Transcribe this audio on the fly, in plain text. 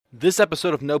This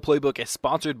episode of No Playbook is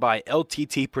sponsored by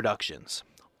LTT Productions.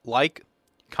 Like,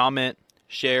 comment,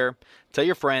 share, tell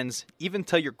your friends, even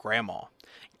tell your grandma.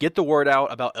 Get the word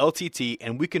out about LTT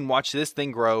and we can watch this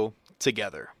thing grow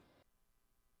together.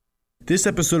 This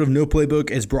episode of No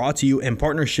Playbook is brought to you in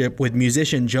partnership with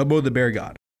musician Jobo the Bear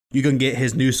God. You can get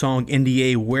his new song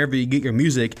NDA wherever you get your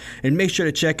music, and make sure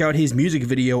to check out his music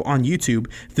video on YouTube,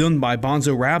 filmed by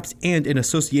Bonzo Raps and in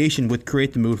association with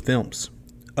Create the Mood Films.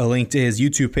 A link to his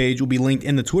YouTube page will be linked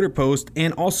in the Twitter post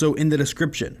and also in the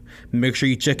description. Make sure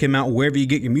you check him out wherever you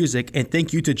get your music, and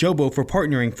thank you to Jobo for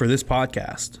partnering for this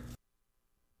podcast.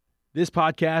 This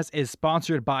podcast is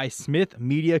sponsored by Smith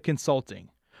Media Consulting.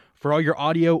 For all your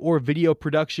audio or video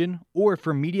production or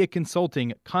for media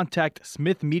consulting, contact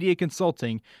Smith Media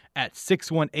Consulting at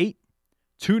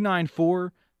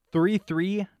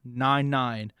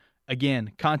 618-294-3399.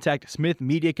 Again, contact Smith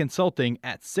Media Consulting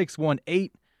at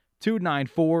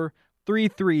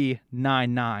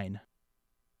 618-294-3399.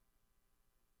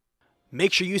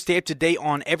 Make sure you stay up to date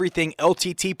on everything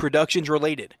LTT Productions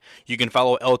related. You can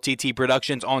follow LTT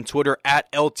Productions on Twitter at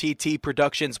LTT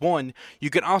Productions 1. You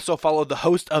can also follow the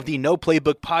host of the No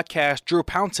Playbook podcast, Drew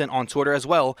Pounton, on Twitter as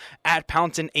well, at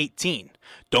Pounton18.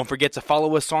 Don't forget to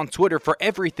follow us on Twitter for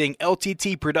everything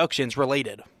LTT Productions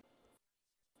related.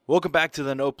 Welcome back to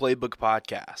the No Playbook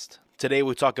podcast. Today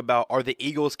we talk about, are the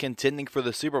Eagles contending for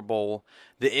the Super Bowl,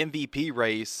 the MVP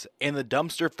race, and the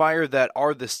dumpster fire that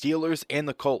are the Steelers and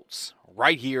the Colts,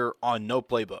 right here on No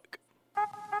Playbook.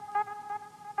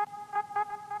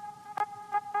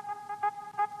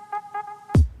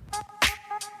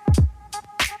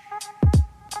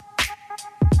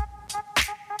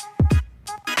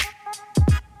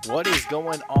 What is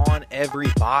going on,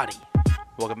 everybody?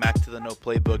 Welcome back to the No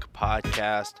Playbook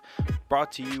podcast,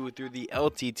 brought to you through the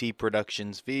LTT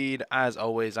Productions feed. As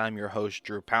always, I'm your host,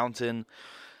 Drew Pounton.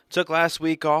 Took last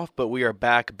week off, but we are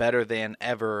back better than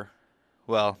ever.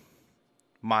 Well,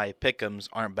 my pick'ems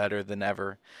aren't better than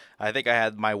ever. I think I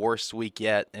had my worst week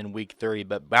yet in week 3,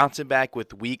 but bouncing back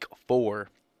with week 4.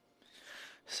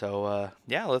 So,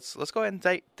 let's go ahead and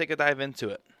take a dive into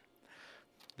it.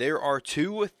 There are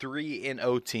 2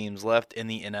 3-0 teams left in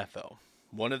the NFL.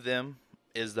 One of them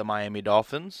is the Miami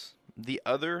Dolphins. The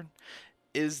other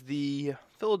is the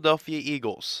Philadelphia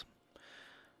Eagles.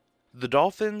 The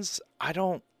Dolphins,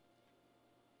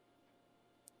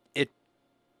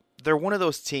 they're one of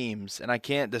those teams, and I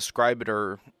can't describe it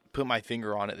or put my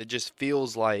finger on it. It just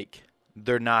feels like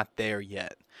they're not there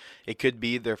yet. It could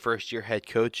be their first-year head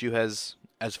coach who has,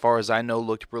 as far as I know,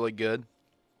 looked really good.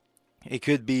 It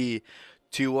could be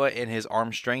Tua and his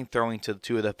arm strength throwing to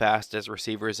 2 of the fastest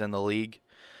receivers in the league.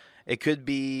 It could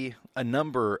be a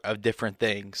number of different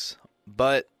things,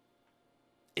 but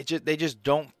they just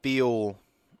don't feel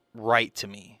right to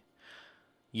me.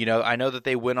 You know, I know that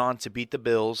they went on to beat the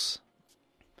Bills.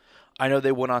 I know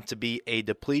they went on to be a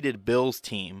depleted Bills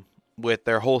team with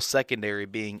their whole secondary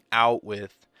being out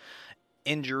with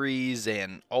injuries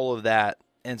and all of that.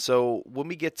 And so when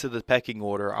we get to the pecking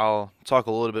order, I'll talk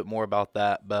a little bit more about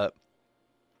that. But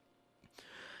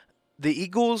the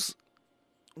Eagles,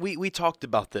 we talked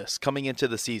about this coming into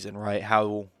the season, right?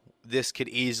 How this could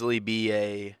easily be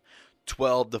a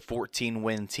 12 to 14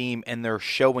 win team, and they're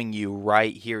showing you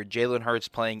right here. Jalen Hurts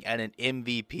playing at an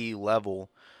MVP level.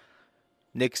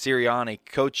 Nick Sirianni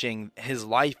coaching his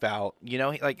life out. You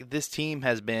know, like, this team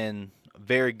has been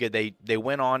very good. They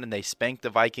went on and they spanked the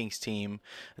Vikings team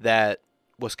that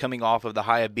was coming off of the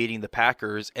high of beating the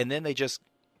Packers, and then they just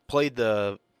played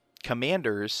the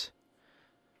Commanders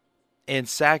and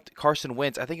sacked Carson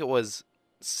Wentz. I think it was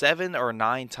 7, 8, or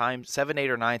 9 times.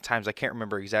 I can't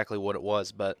remember exactly what it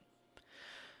was, but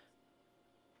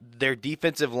their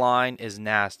defensive line is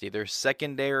nasty. Their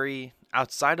secondary,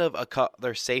 outside of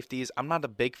their safeties, I'm not a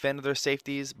big fan of their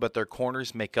safeties, but their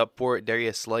corners make up for it.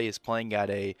 Darius Slay is playing at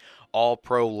a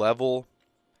all-pro level.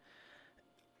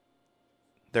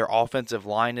 Their offensive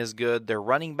line is good. Their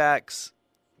running backs,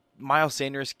 Miles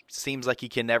Sanders seems like he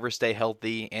can never stay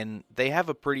healthy, and they have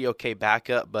a pretty okay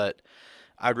backup, but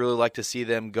I'd really like to see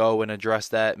them go and address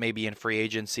that maybe in free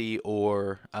agency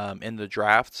or in the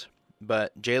draft.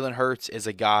 But Jalen Hurts is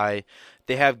a guy.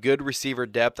 They have good receiver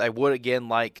depth. I would, again,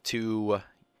 like for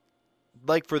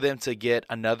them to get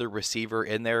another receiver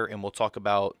in there, and we'll talk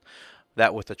about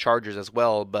that with the Chargers as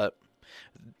well. But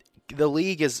the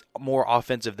league is more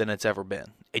offensive than it's ever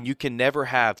been, and you can never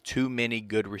have too many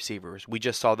good receivers. We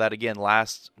just saw that again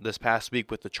this past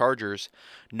week with the Chargers.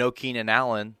 No Keenan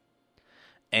Allen,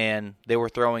 and they were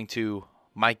throwing to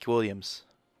Mike Williams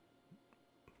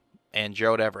and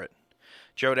Gerald Everett.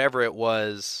 Gerald Everett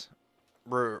was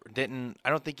I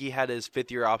don't think he had his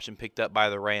 5th-year option picked up by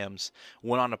the Rams.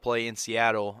 Went on to play in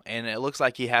Seattle, and it looks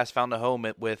like he has found a home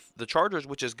with the Chargers,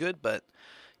 which is good. But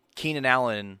Keenan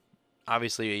Allen,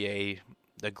 obviously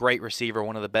a great receiver,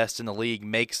 one of the best in the league,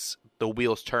 makes the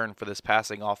wheels turn for this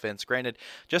passing offense. Granted,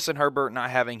 Justin Herbert not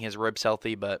having his ribs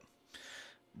healthy, but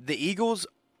the Eagles,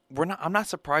 I'm not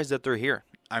surprised that they're here.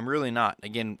 I'm really not.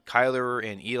 Again, Kyler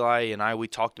and Eli and we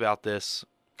talked about this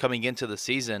coming into the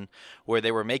season where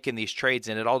they were making these trades,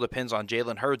 and it all depends on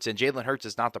Jalen Hurts, and Jalen Hurts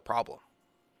is not the problem.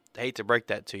 I hate to break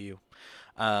that to you.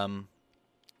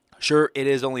 Sure, it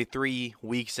is only 3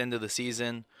 weeks into the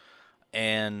season,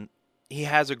 and he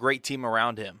has a great team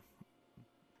around him.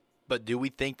 But do we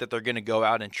think that they're going to go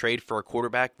out and trade for a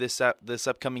quarterback this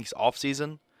upcoming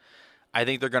offseason? I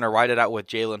think they're going to ride it out with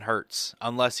Jalen Hurts,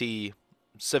 unless he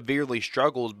severely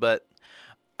struggles, but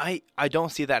I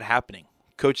don't see that happening.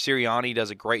 Coach Sirianni does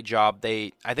a great job.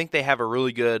 I think they have a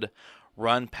really good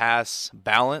run-pass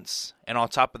balance, and on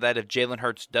top of that, if Jalen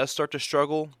Hurts does start to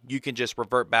struggle, you can just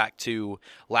revert back to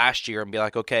last year and be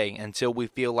like, okay, until we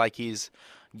feel like he's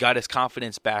got his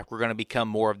confidence back, we're going to become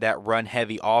more of that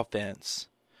run-heavy offense.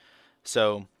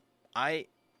 So I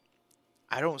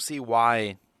don't see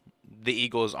why the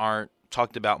Eagles aren't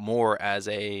talked about more as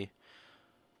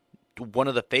one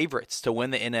of the favorites to win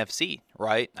the NFC,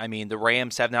 right? I mean, the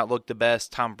Rams have not looked the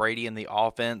best. Tom Brady and the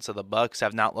offense of the Bucs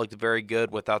have not looked very good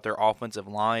without their offensive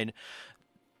line.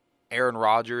 Aaron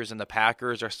Rodgers and the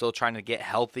Packers are still trying to get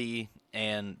healthy,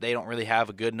 and they don't really have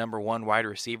a good number 1 wide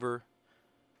receiver.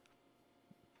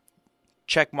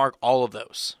 Check mark all of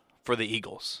those for the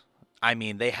Eagles. I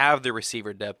mean, they have the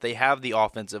receiver depth. They have the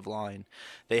offensive line.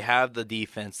 They have the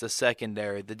defense, the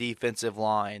secondary, the defensive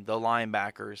line, the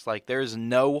linebackers. Like, there's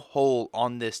no hole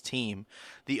on this team.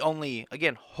 The only,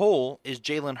 again, hole is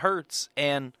Jalen Hurts,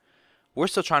 and we're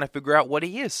still trying to figure out what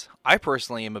he is. I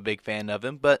personally am a big fan of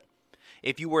him, but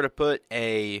if you were to put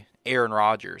a Aaron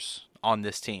Rodgers on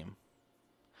this team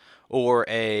or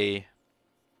a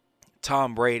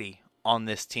Tom Brady on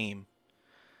this team,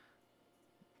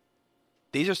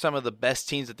 these are some of the best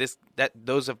teams that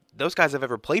those guys have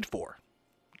ever played for.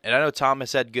 And I know Tom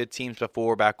has had good teams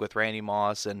before, back with Randy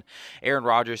Moss, and Aaron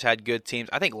Rodgers had good teams.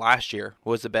 I think last year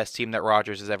was the best team that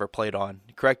Rodgers has ever played on.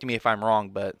 Correct me if I'm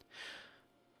wrong, but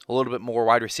a little bit more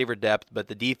wide receiver depth. But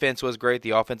the defense was great.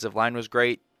 The offensive line was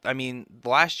great. I mean,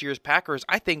 last year's Packers,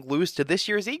 I think, lose to this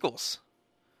year's Eagles.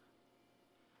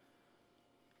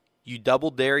 You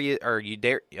doubled you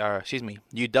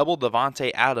doubled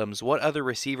Devontae Adams. What other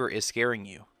receiver is scaring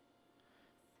you?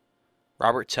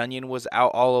 Robert Tonyan was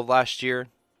out all of last year.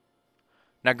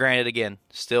 Now, granted, again,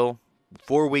 still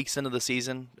 4 weeks into the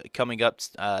season, coming up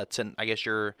I guess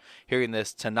you're hearing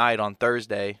this tonight on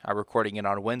Thursday. I'm recording it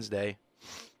on Wednesday.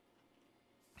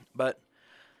 But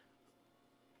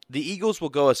the Eagles will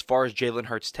go as far as Jalen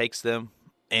Hurts takes them,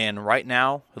 and right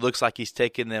now, it looks like he's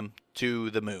taking them to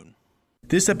the moon.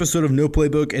 This episode of No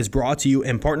Playbook is brought to you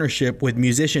in partnership with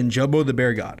musician Jobo the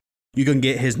Bear God. You can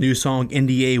get his new song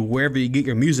NDA wherever you get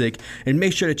your music, and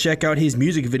make sure to check out his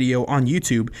music video on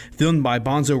YouTube, filmed by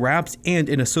Bonzo Raps and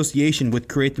in association with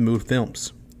Create the Mood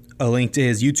Films. A link to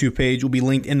his YouTube page will be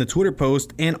linked in the Twitter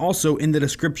post and also in the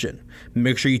description.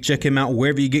 Make sure you check him out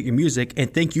wherever you get your music,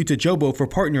 and thank you to Jobo for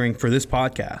partnering for this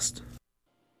podcast.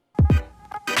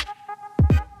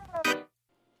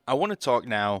 I want to talk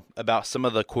now about some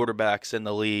of the quarterbacks in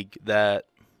the league that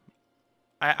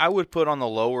I would put on the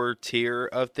lower tier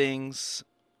of things.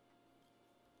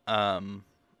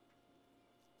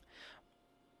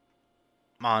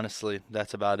 Honestly,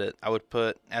 that's about it. I would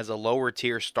put as a lower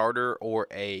tier starter or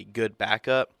a good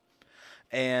backup.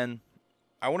 And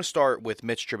I want to start with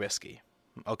Mitch Trubisky.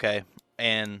 Okay.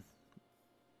 And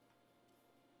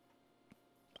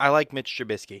I like Mitch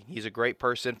Trubisky. He's a great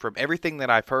person. From everything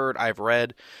that I've heard, I've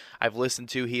read, I've listened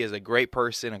to, he is a great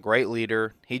person, a great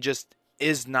leader. He just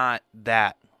is not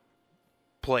that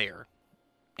player.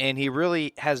 And he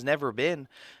really has never been.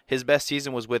 His best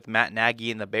season was with Matt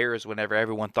Nagy and the Bears whenever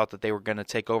everyone thought that they were going to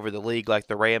take over the league like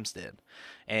the Rams did.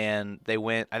 And they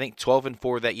went, I think,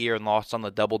 12-4 that year and lost on the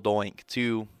double doink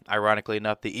to, ironically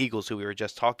enough, the Eagles, who we were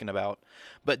just talking about.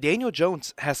 But Daniel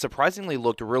Jones has surprisingly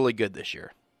looked really good this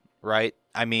year, right?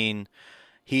 I mean,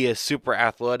 he is super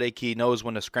athletic. He knows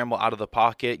when to scramble out of the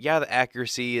pocket. Yeah, the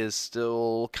accuracy is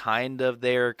still kind of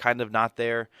there, kind of not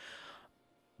there.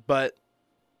 But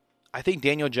I think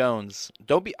Daniel Jones,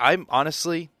 I'm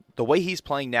honestly, the way he's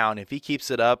playing now, and if he keeps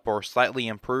it up or slightly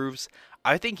improves,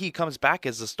 I think he comes back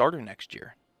as a starter next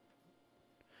year.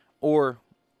 Or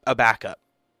a backup,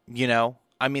 you know?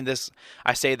 I mean,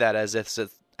 I say that as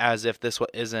if this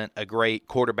isn't a great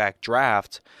quarterback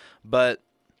draft, but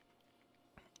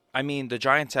I mean, the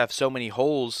Giants have so many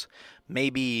holes.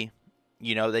 Maybe,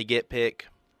 they get pick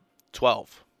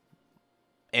 12.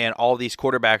 And all these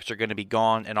quarterbacks are going to be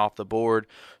gone and off the board.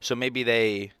 So maybe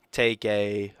they take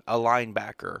a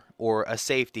linebacker or a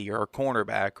safety or a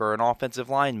cornerback or an offensive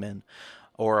lineman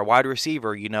or a wide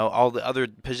receiver, all the other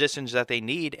positions that they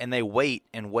need, and they wait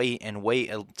and wait and wait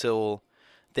until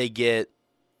they get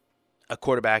a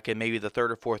quarterback in maybe the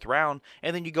third or fourth round,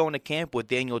 and then you go into camp with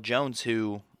Daniel Jones,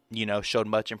 who, showed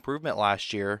much improvement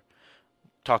last year,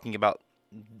 talking about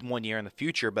 1 year in the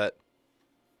future, but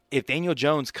if Daniel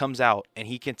Jones comes out and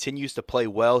he continues to play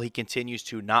well, he continues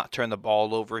to not turn the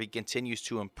ball over, he continues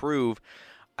to improve,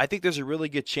 I think there's a really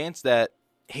good chance that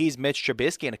he's Mitch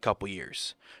Trubisky in a couple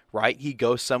years, right? He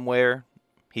goes somewhere,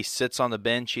 he sits on the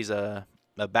bench, he's a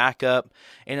backup,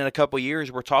 and in a couple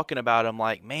years we're talking about him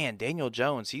like, man, Daniel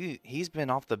Jones, he's been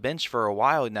off the bench for a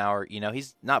while now, or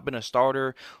he's not been a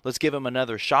starter. Let's give him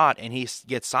another shot, and he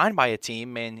gets signed by a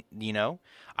team, and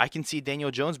I can see Daniel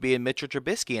Jones being Mitchell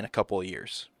Trubisky in a couple of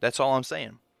years. That's all I'm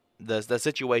saying. The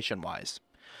situation wise,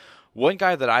 one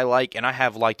guy that I like and I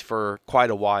have liked for quite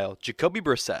a while, Jacoby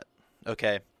Brissett.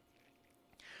 Okay,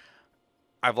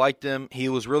 I've liked him. He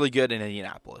was really good in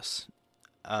Indianapolis.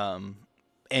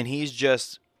 And he's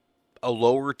just a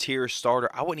lower tier starter.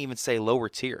 I wouldn't even say lower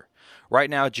tier. Right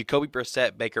now, Jacoby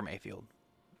Brissett, Baker Mayfield.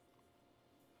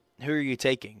 Who are you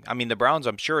taking? I mean, the Browns,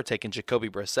 I'm sure, are taking Jacoby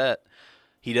Brissett.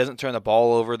 He doesn't turn the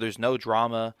ball over. There's no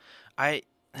drama. I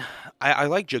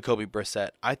like Jacoby Brissett.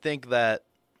 I think that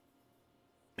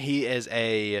he is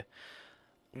a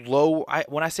low.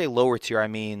 When I say lower tier, I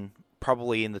mean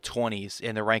probably in the 20s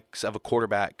in the ranks of a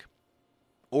quarterback.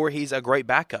 Or he's a great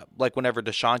backup. Like whenever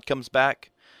Deshaun comes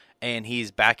back and he's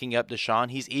backing up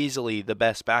Deshaun, he's easily the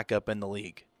best backup in the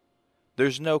league.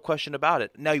 There's no question about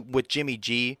it. Now, with Jimmy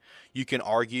G, you can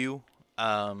argue,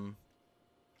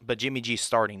 but Jimmy G's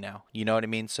starting now. You know what I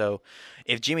mean? So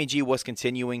if Jimmy G was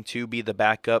continuing to be the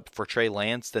backup for Trey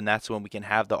Lance, then that's when we can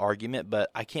have the argument.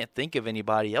 But I can't think of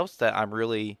anybody else that I'm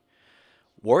really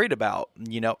worried about.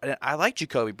 And I like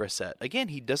Jacoby Brissett. Again,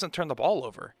 he doesn't turn the ball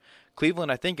over.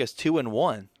 Cleveland, I think, is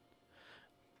 2-1.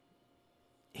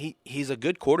 He's a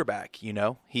good quarterback,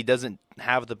 He doesn't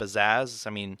have the pizzazz. I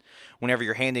mean, whenever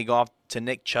you're handing off to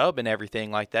Nick Chubb and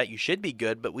everything like that, you should be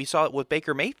good, but we saw it with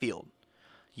Baker Mayfield.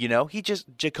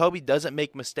 Jacoby doesn't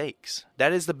make mistakes.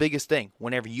 That is the biggest thing.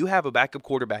 Whenever you have a backup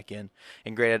quarterback in,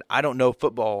 and granted, I don't know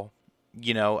football,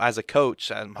 as a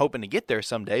coach, I'm hoping to get there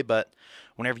someday, but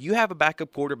whenever you have a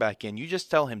backup quarterback in, you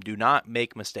just tell him, do not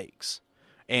make mistakes.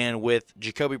 And with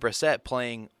Jacoby Brissett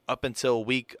playing up until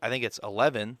week, I think it's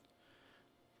 11,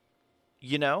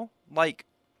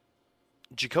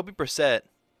 Jacoby Brissett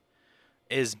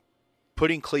is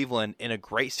putting Cleveland in a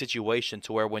great situation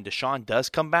to where when Deshaun does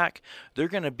come back, they're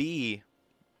going to be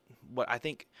I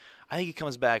think he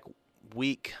comes back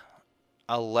week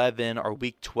 11 or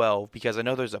week 12 because I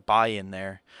know there's a bye in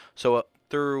there. So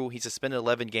he suspended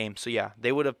 11 games. So yeah,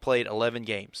 they would have played 11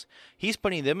 games. He's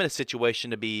putting them in a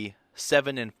situation to be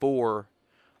 7-4 or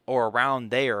around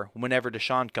there whenever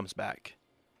Deshaun comes back.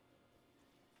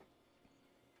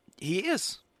 He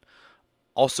is.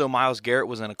 Also, Myles Garrett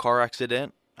was in a car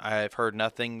accident. I've heard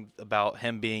nothing about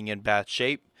him being in bad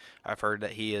shape. I've heard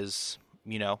that he is,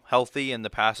 healthy and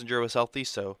the passenger was healthy,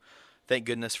 so thank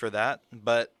goodness for that.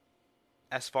 But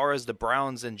as far as the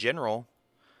Browns in general,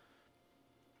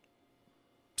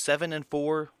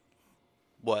 7-4,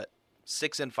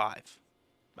 6-5.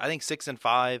 I think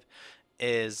 6-5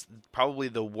 is probably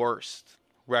the worst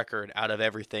record out of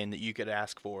everything that you could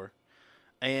ask for.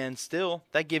 And still,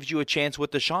 that gives you a chance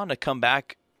with Deshaun to come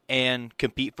back and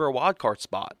compete for a wild card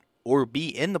spot or be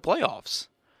in the playoffs.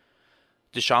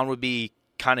 Deshaun would be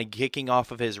kind of kicking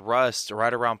off of his rust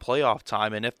right around playoff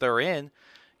time. And if they're in,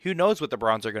 who knows what the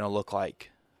Browns are going to look like?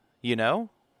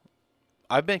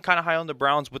 I've been kind of high on the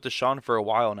Browns with Deshaun for a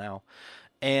while now.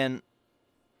 And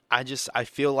I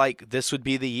feel like this would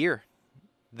be the year.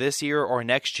 This year or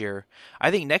next year. I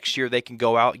think next year they can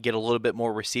go out and get a little bit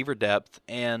more receiver depth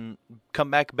and come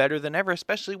back better than ever,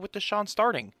 especially with Deshaun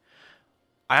starting.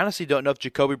 I honestly don't know if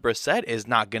Jacoby Brissett is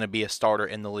not going to be a starter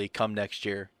in the league come next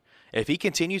year. If he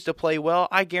continues to play well,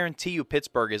 I guarantee you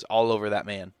Pittsburgh is all over that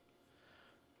man.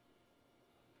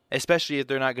 Especially if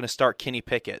they're not going to start Kenny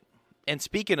Pickett. And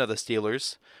speaking of the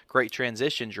Steelers, great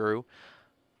transition, Drew.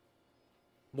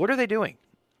 What are they doing?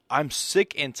 I'm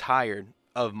sick and tired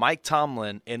of Mike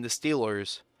Tomlin and the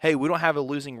Steelers. Hey, we don't have a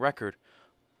losing record.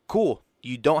 Cool.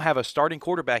 You don't have a starting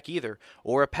quarterback either,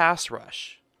 or a pass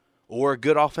rush, or a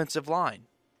good offensive line.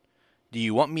 Do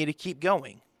you want me to keep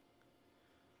going?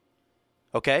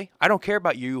 Okay? I don't care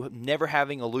about you never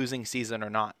having a losing season or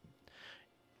not.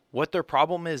 What their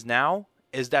problem is now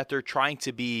is that they're trying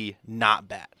to be not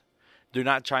bad. They're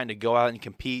not trying to go out and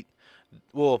compete.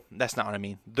 Well, that's not what I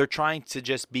mean. They're trying to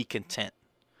just be content.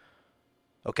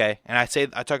 Okay? And I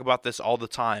talk about this all the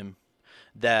time,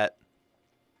 that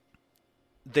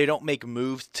they don't make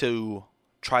moves to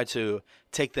try to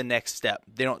take the next step.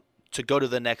 They don't to go to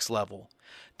the next level.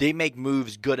 They make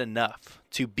moves good enough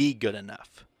to be good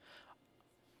enough.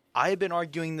 I have been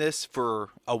arguing this for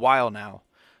a while now.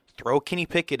 Throw Kenny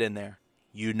Pickett in there.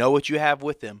 You know what you have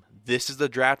with him. This is the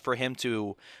draft for him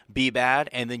to be bad,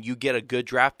 and then you get a good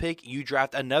draft pick. You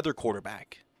draft another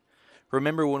quarterback.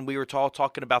 Remember when we were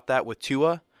talking about that with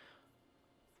Tua?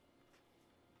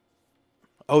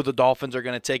 Oh, the Dolphins are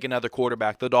going to take another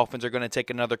quarterback. The Dolphins are going to take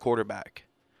another quarterback.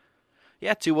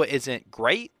 Yeah, Tua isn't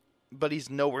great, but he's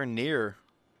nowhere near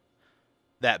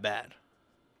that bad.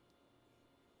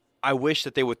 I wish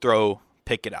that they would throw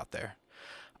Pickett out there.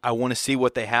 I want to see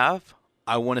what they have.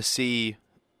 I want to see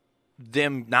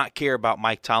them not care about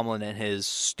Mike Tomlin and his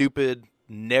stupid,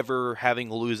 never having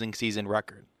a losing season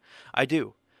record. I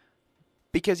do.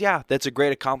 Because, yeah, that's a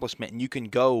great accomplishment, and you can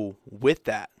go with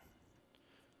that.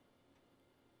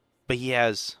 But he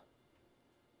has,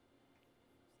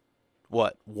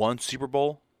 one Super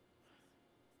Bowl?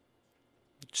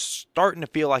 It's starting to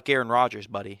feel like Aaron Rodgers,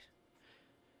 buddy.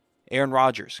 Aaron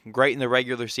Rodgers, great in the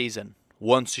regular season,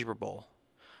 1 Super Bowl.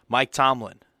 Mike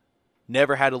Tomlin,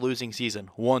 never had a losing season,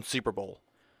 1 Super Bowl.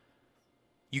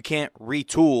 You can't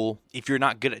retool if you're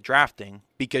not good at drafting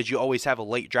because you always have a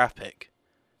late draft pick.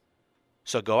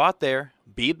 So go out there,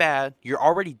 be bad. You're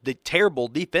already terrible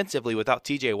defensively without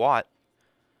TJ Watt.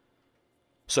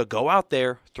 So go out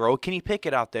there, throw Kenny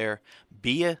Pickett out there,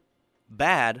 be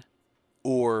bad,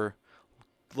 or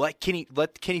let Kenny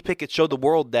Pickett show the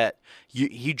world that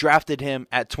he drafted him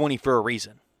at 20 for a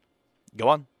reason. Go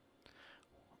on.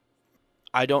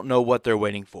 I don't know what they're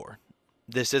waiting for.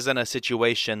 This isn't a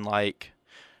situation like,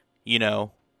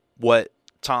 what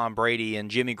Tom Brady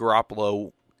and Jimmy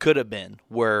Garoppolo could have been,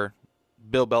 where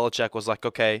Bill Belichick was like,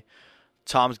 okay,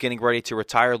 Tom's getting ready to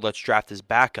retire, let's draft his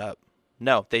backup.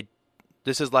 No,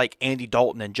 this is like Andy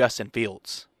Dalton and Justin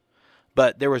Fields.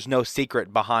 But there was no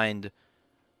secret behind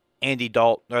Andy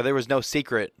Dalton, or there was no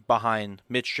secret behind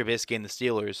Mitch Trubisky and the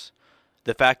Steelers.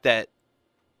 The fact that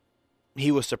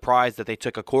he was surprised that they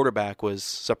took a quarterback was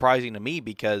surprising to me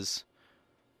because,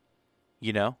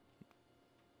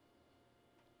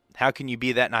 how can you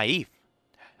be that naive?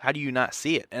 How do you not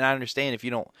see it? And I understand if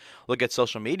you don't look at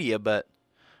social media, but,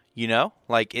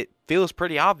 it feels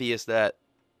pretty obvious that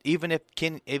even if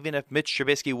Mitch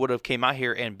Trubisky would have came out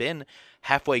here and been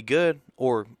halfway good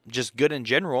or just good in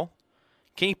general,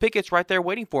 Kenny Pickett's right there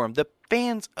waiting for him. The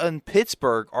fans in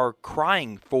Pittsburgh are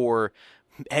crying for,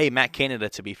 A, Matt Canada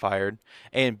to be fired,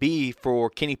 and B, for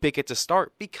Kenny Pickett to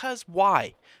start. Because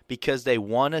why? Because they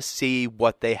want to see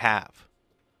what they have.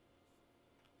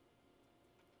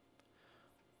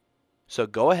 So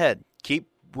go ahead. Keep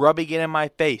rubbing it in my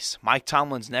face. Mike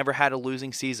Tomlin's never had a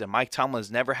losing season. Mike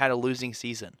Tomlin's never had a losing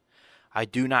season. I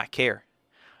do not care.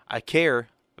 I care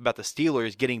about the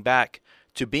Steelers getting back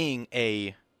to being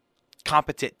a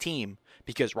competent team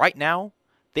because right now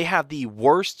they have the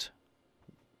worst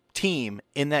team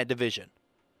in that division.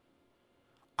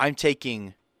 I'm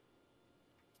taking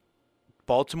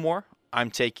Baltimore, I'm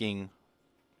taking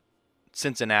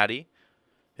Cincinnati,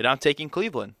 and I'm taking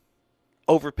Cleveland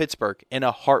over Pittsburgh in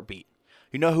a heartbeat.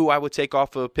 You know who I would take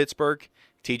off of Pittsburgh?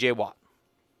 TJ Watt.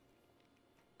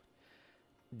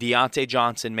 Deontay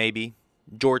Johnson, maybe.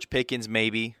 George Pickens,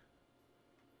 maybe.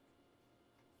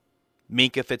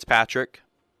 Minka Fitzpatrick.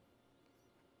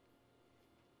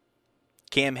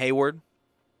 Cam Hayward.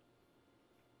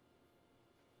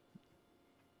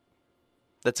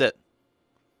 That's it.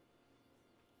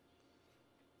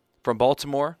 From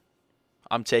Baltimore,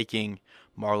 I'm taking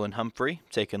Marlon Humphrey,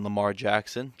 taking Lamar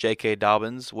Jackson, J.K.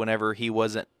 Dobbins, whenever he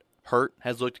wasn't hurt,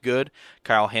 has looked good.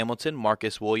 Kyle Hamilton,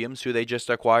 Marcus Williams, who they just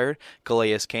acquired,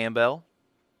 Calais Campbell.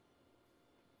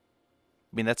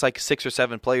 I mean, that's like 6 or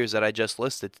 7 players that I just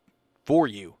listed for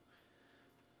you.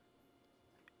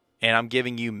 And I'm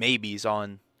giving you maybes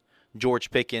on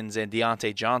George Pickens and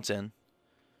Deontay Johnson.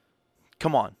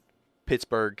 Come on,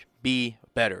 Pittsburgh, be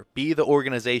better. Be the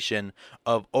organization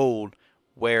of old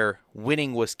where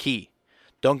winning was key.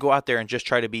 Don't go out there and just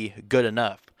try to be good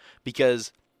enough.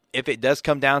 Because if it does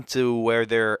come down to where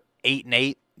they're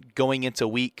 8-8 going into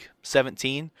week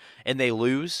 17 and they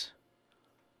lose,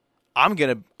 I'm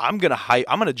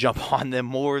gonna jump on them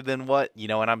more than what,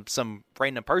 and I'm some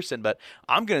random person, but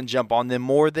I'm gonna jump on them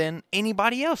more than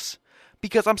anybody else.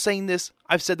 Because I'm saying this,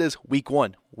 I've said this week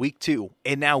 1, week 2,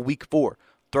 and now week 4.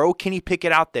 Throw Kenny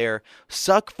Pickett out there,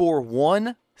 suck for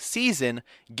 1 season,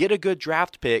 get a good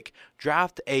draft pick,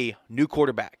 draft a new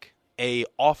quarterback, a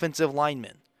offensive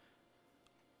lineman,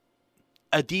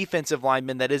 a defensive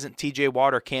lineman that isn't TJ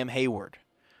Watt or Cam Hayward.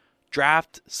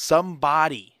 Draft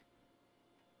somebody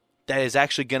that is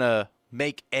actually going to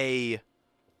make a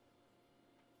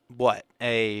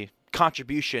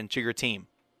contribution to your team.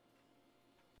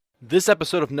 This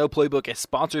episode of No Playbook is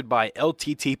sponsored by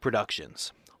LTT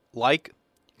Productions. Like,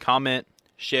 comment,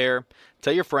 share,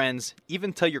 tell your friends,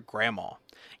 even tell your grandma.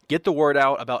 Get the word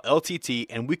out about LTT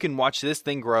and we can watch this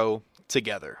thing grow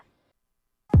together.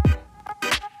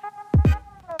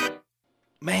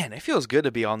 Man, it feels good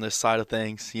to be on this side of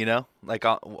things, you know? Like,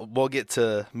 we'll get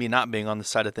to me not being on this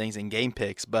side of things in game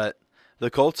picks, but the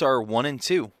Colts are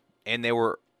 1-2, and they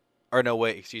were, or no,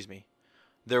 wait, excuse me.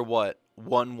 They're what,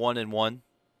 1-1,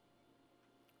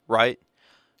 right?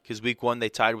 Because week 1 they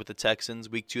tied with the Texans.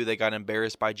 Week 2 they got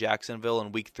embarrassed by Jacksonville,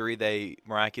 and week 3 they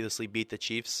miraculously beat the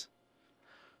Chiefs.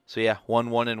 So yeah,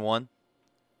 1-1.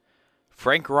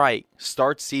 Frank Reich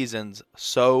starts seasons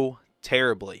so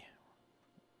terribly.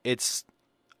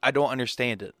 I don't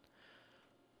understand it.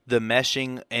 The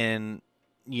meshing and,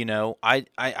 you know, I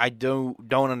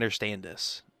don't understand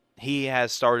this. He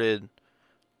has started,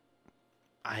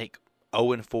 I think,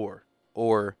 0-4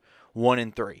 or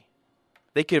 1-3.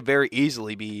 They could very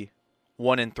easily be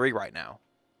 1-3 right now.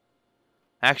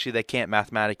 Actually, they can't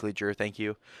mathematically, Drew, thank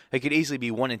you. They could easily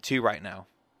be 1-2 right now,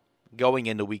 going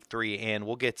into week 3, and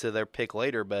we'll get to their pick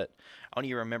later, but I don't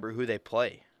even remember who they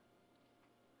play.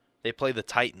 They play the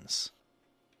Titans.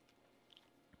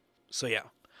 So yeah,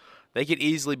 they could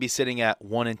easily be sitting at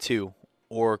 1-2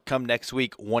 or come next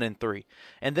week 1-3.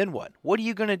 And then what? What are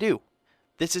you going to do?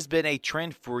 This has been a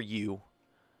trend for you.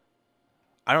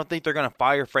 I don't think they're going to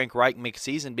fire Frank Reich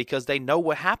mid-season because they know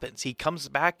what happens. He comes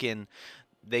back and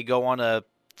they go on a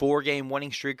 4-game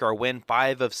winning streak or win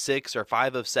 5 of 6 or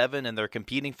 5 of 7 and they're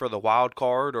competing for the wild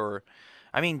card.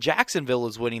 Jacksonville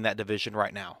is winning that division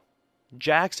right now.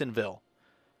 Jacksonville.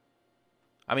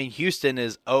 Houston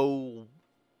is 0-2-1?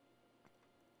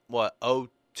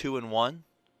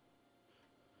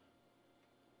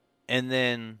 And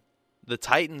then the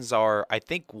Titans are, I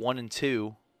think,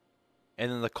 1-2.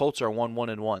 And then the Colts are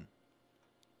 1-1.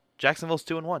 Jacksonville's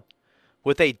 2-1.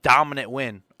 With a dominant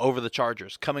win over the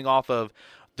Chargers. Coming off of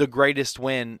the greatest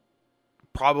win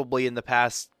probably in the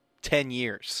past 10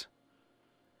 years.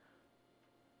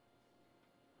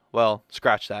 Well,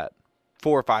 scratch that.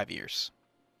 4 or 5 years.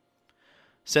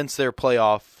 Since their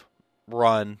playoff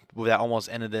run that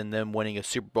almost ended in them winning a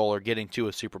Super Bowl or getting to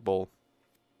a Super Bowl.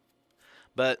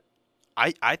 But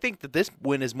I think that this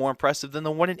win is more impressive than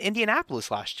the one in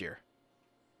Indianapolis last year.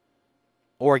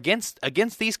 Or against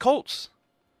these Colts.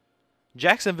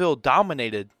 Jacksonville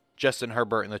dominated Justin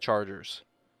Herbert and the Chargers.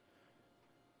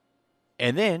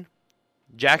 And then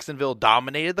Jacksonville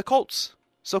dominated the Colts.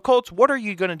 So Colts, what are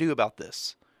you going to do about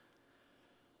this?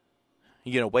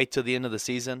 You going to wait till the end of the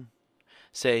season?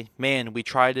 Say, man, we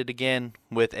tried it again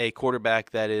with a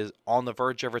quarterback that is on the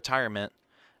verge of retirement.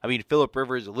 Phillip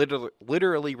Rivers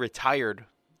literally retired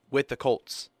with the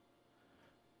Colts.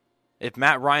 If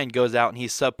Matt Ryan goes out and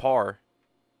he's subpar,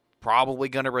 probably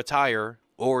going to retire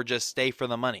or just stay for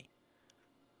the money.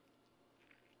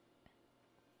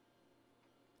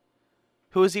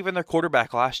 Who was even their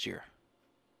quarterback last year?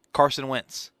 Carson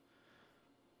Wentz.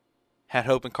 Had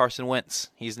hope in Carson Wentz.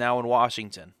 He's now in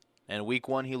Washington. And week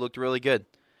 1, he looked really good.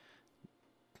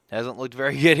 Hasn't looked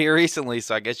very good here recently,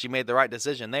 so I guess you made the right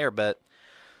decision there. But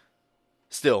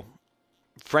still,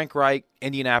 Frank Reich,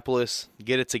 Indianapolis,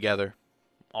 get it together.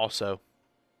 Also,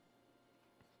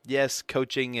 yes,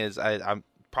 coaching is I'm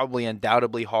probably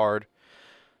undoubtedly hard.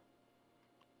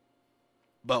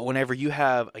 But whenever you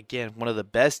have, again, one of the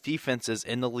best defenses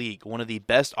in the league, one of the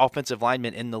best offensive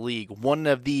linemen in the league, one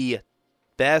of the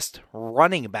best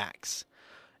running backs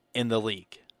in the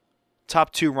league,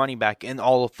 top 2 running back in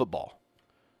all of football.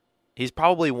 He's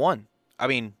probably one.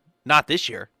 Not this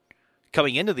year.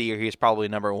 Coming into the year, he's probably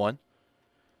number 1.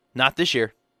 Not this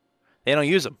year. They don't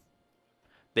use him.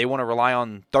 They want to rely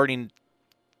on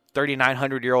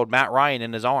 3,900-year-old Matt Ryan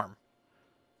in his arm.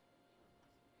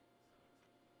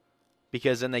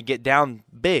 Because then they get down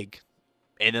big.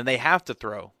 And then they have to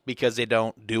throw. Because they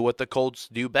don't do what the Colts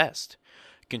do best.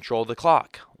 Control the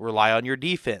clock. Rely on your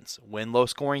defense. Win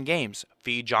low-scoring games.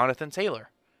 Feed Jonathan Taylor.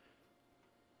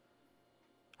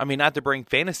 Not to bring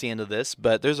fantasy into this,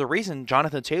 but there's a reason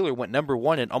Jonathan Taylor went number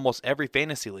 1 in almost every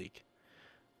fantasy league.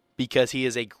 Because he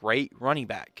is a great running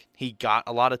back. He got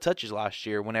a lot of touches last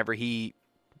year whenever he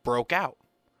broke out.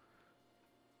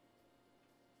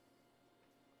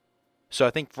 So I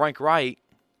think Frank Reich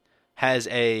has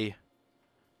a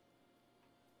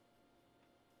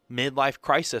midlife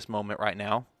crisis moment right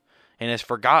now and has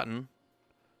forgotten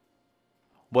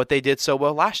what they did so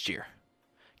well last year.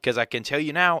 Because I can tell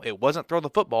you now, it wasn't throw the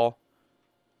football.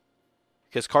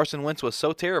 Because Carson Wentz was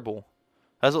so terrible.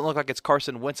 Doesn't look like it's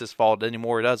Carson Wentz's fault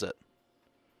anymore, does it?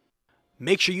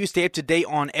 Make sure you stay up to date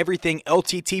on everything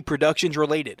LTT Productions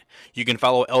related. You can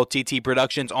follow LTT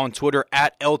Productions on Twitter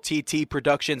at LTT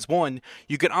Productions1.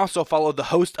 You can also follow the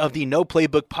host of the No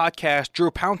Playbook podcast,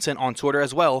 Drew Pounton, on Twitter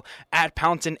as well, at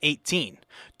Pounton18.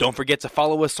 Don't forget to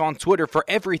follow us on Twitter for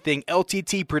everything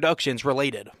LTT Productions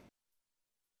related.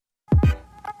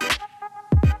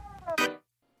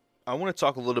 I want to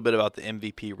talk a little bit about the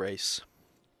MVP race.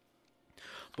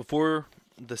 Before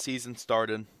the season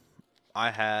started,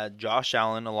 I had Josh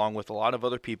Allen, along with a lot of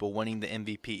other people, winning the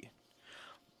MVP.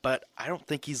 But I don't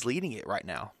think he's leading it right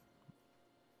now.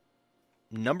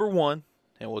 Number one,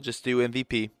 and we'll just do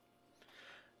MVP.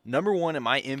 Number one in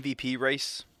my MVP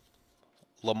race,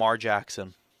 Lamar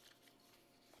Jackson.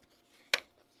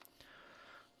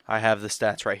 I have the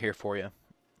stats right here for you.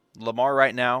 Lamar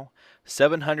right now,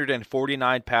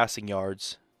 749 passing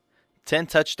yards, 10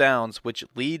 touchdowns, which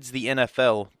leads the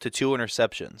NFL to 2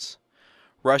 interceptions.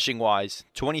 Rushing-wise,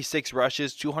 26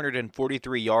 rushes,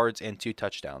 243 yards, and 2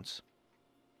 touchdowns.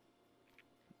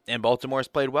 And Baltimore has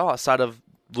played well outside of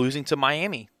losing to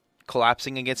Miami,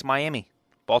 collapsing against Miami.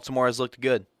 Baltimore has looked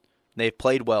good. They've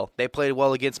played well. They played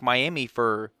well against Miami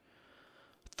for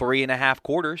 3.5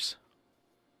 quarters,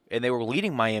 and they were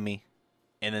leading Miami.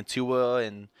 And then Tua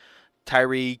and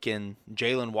Tyreek and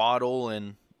Jalen Waddle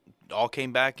and all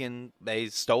came back and they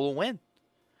stole a win.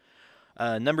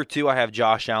 Number 2, I have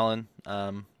Josh Allen.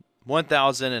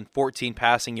 1,014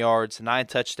 passing yards, 9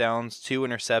 touchdowns, 2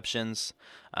 interceptions.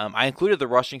 I included the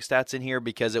rushing stats in here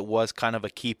because it was kind of a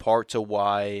key part to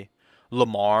why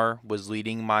Lamar was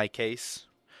leading my case.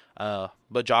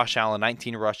 But Josh Allen,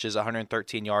 19 rushes,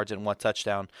 113 yards, and 1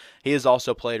 touchdown. He has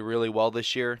also played really well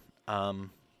this year.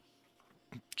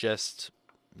 There's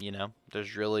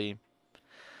really...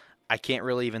 I can't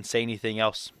really even say anything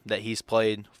else that he's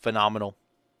played phenomenal.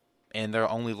 And their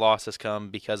only loss has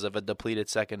come because of a depleted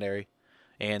secondary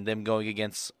and them going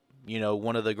against,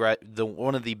 one of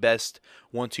the best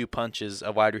 1-2 punches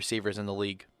of wide receivers in the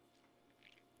league.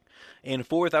 And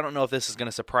fourth, I don't know if this is going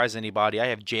to surprise anybody. I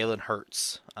have Jalen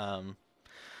Hurts.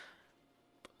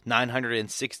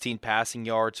 916 passing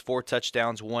yards, 4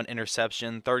 touchdowns, 1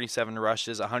 interception, 37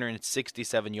 rushes,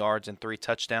 167 yards, and 3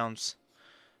 touchdowns.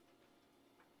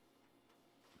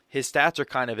 His stats are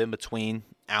kind of in between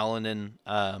Allen and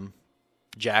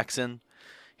Jackson.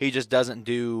 He just doesn't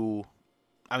do,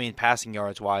 passing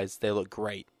yards wise, they look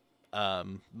great.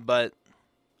 But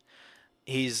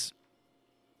he's,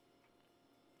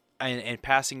 in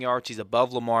passing yards, he's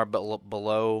above Lamar but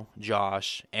below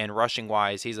Josh. And rushing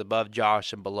wise, he's above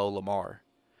Josh and below Lamar.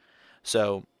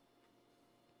 So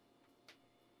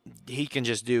he can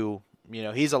just do,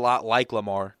 he's a lot like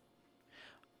Lamar.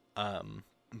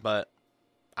 But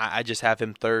I just have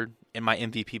him third in my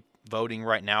MVP voting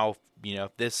right now.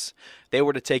 If they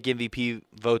were to take MVP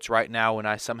votes right now and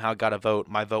I somehow got a vote,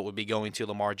 my vote would be going to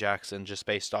Lamar Jackson just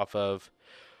based off of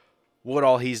what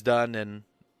all he's done and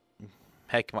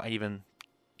heck, might even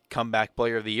comeback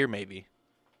player of the year maybe.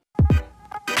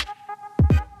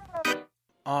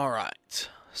 All right.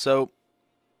 So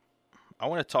I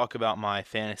want to talk about my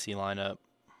fantasy lineup.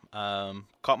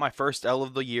 Caught my first L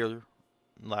of the year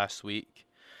last week.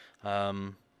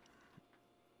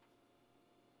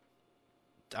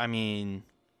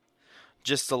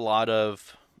 Just a lot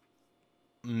of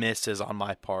misses on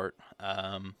my part.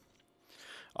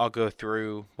 I'll go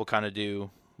through, we'll kind of do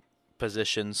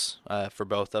positions for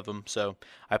both of them. So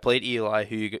I played Eli,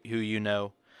 who you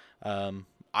know.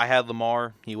 I had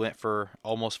Lamar. He went for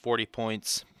almost 40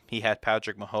 points. He had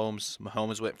Patrick Mahomes.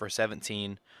 Mahomes went for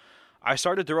 17. I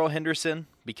started Darrell Henderson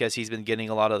because he's been getting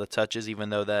a lot of the touches, even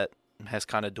though that has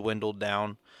kind of dwindled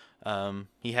down.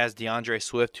 He has DeAndre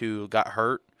Swift, who got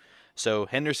hurt. So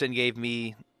Henderson gave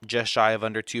me just shy of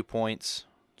under 2 points.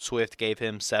 Swift gave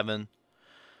him 7.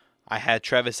 I had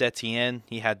Travis Etienne.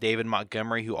 He had David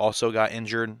Montgomery, who also got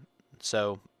injured.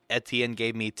 So Etienne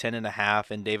gave me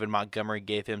 10.5, and David Montgomery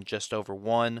gave him just over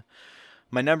 1.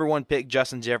 My number 1 pick,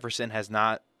 Justin Jefferson, has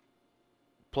not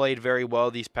played very well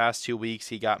these past 2 weeks.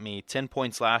 He got me 10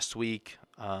 points last week,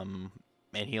 and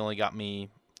he only got me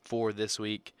 4 this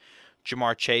week.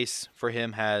 Jamar Chase, for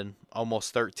him, had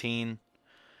almost 13.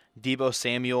 Deebo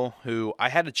Samuel, who I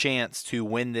had a chance to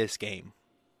win this game.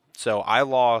 So I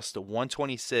lost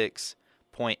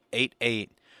 126.88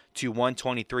 to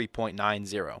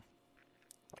 123.90.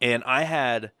 And I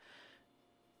had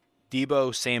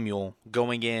Deebo Samuel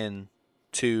going in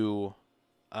to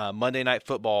Monday Night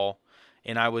Football,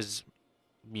 and I was,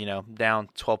 down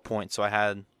 12 points. So I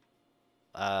had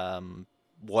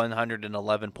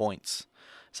 111 points,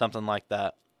 something like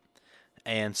that.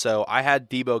 And so I had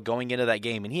Debo going into that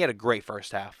game, and he had a great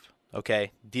first half.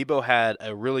 Okay, Debo had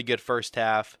a really good first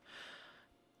half,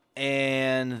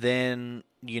 and then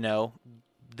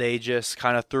they just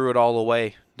kind of threw it all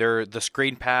away. The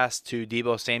screen pass to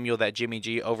Debo Samuel that Jimmy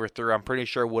G overthrew, I'm pretty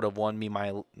sure would have won me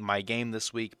my game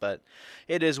this week, but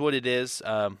it is what it is.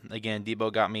 Again,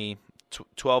 Debo got me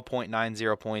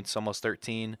 12.90 points, almost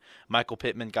 13. Michael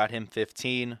Pittman got him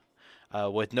 15.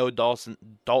 With no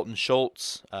Dalton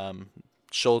Schultz.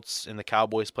 Schultz and the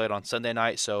Cowboys played on Sunday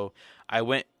night, so I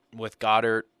went with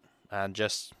Goddard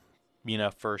just,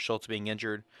 for Schultz being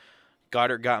injured.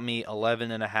 Goddard got me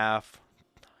 11.5.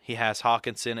 He has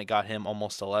Hawkinson. It got him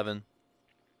almost 11.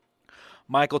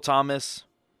 Michael Thomas,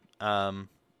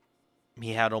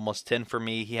 he had almost 10 for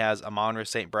me. He has Amon-Ra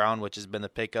St. Brown, which has been the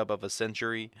pickup of a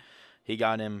century. He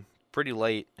got him pretty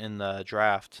late in the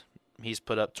draft. He's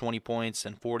put up 20 points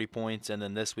and 40 points, and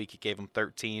then this week he gave him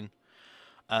 13.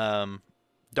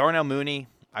 Darnell Mooney,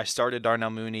 I started Darnell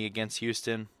Mooney against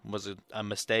Houston. Was a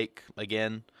mistake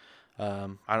again. I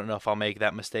don't know if I'll make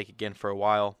that mistake again for a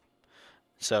while.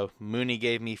 So Mooney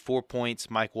gave me 4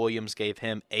 points. Mike Williams gave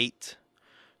him 8.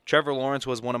 Trevor Lawrence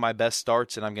was one of my best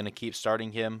starts, and I'm going to keep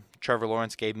starting him. Trevor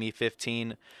Lawrence gave me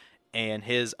 15, and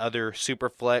his other super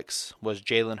flex was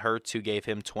Jalen Hurts, who gave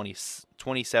him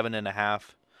 27.5.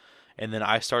 And then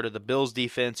I started the Bills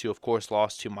defense, who of course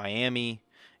lost to Miami,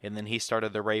 and then he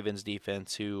started the Ravens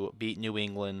defense, who beat New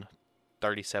England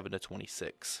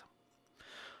 37-26.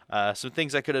 Some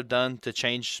things I could have done to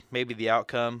change maybe the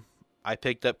outcome. I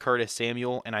picked up Curtis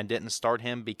Samuel, and I didn't start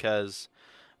him because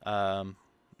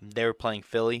they were playing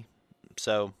Philly.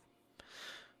 So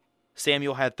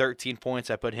Samuel had 13 points.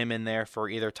 I put him in there for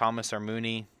either Thomas or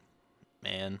Mooney.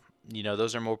 And,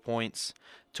 those are more points.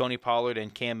 Tony Pollard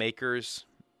and Cam Akers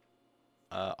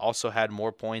also had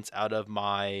more points out of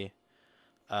my,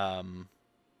 off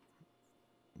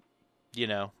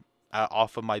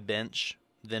of my bench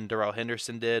than Darrell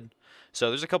Henderson did. So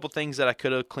there's a couple things that I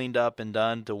could have cleaned up and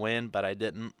done to win, but I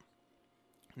didn't.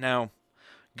 Now,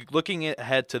 looking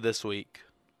ahead to this week,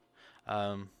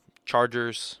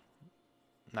 Bengals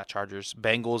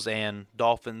and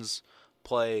Dolphins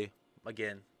play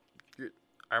again.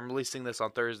 I'm releasing this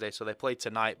on Thursday, so they play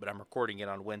tonight, but I'm recording it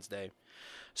on Wednesday.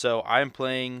 So I'm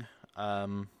playing.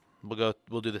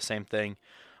 We'll do the same thing.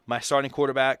 My starting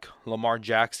quarterback, Lamar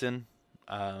Jackson,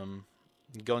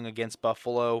 going against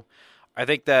Buffalo. I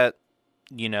think that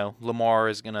Lamar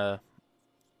is gonna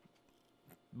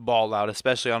ball out,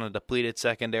 especially on a depleted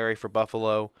secondary for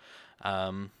Buffalo.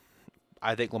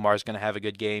 I think Lamar's going to have a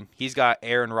good game. He's got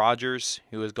Aaron Rodgers,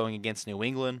 who is going against New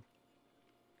England.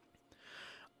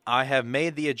 I have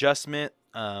made the adjustment,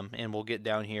 and we'll get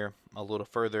down here a little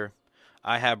further.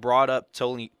 I have brought up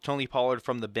Tony Pollard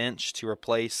from the bench to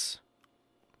replace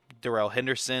Darrell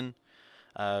Henderson.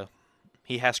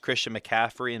 He has Christian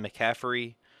McCaffrey, and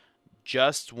McCaffrey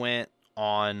just went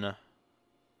on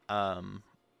the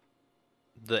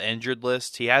injured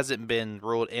list. He hasn't been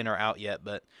ruled in or out yet,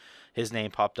 but his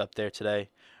name popped up there today.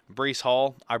 Breece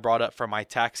Hall, I brought up from my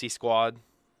taxi squad,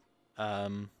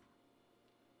 and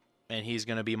he's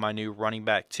going to be my new running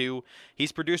back too.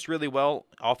 He's produced really well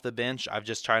off the bench. I'm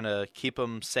just trying to keep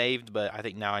him saved, but I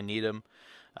think now I need him.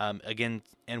 Again,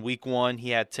 in week 1, he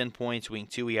had 10 points. Week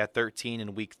 2, he had 13.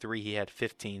 In week 3, he had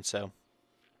 15. So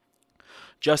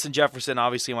Justin Jefferson,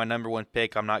 obviously my number 1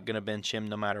 pick. I'm not going to bench him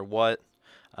no matter what.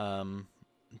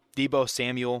 Debo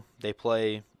Samuel, they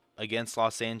play against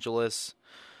Los Angeles.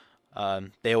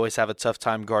 They always have a tough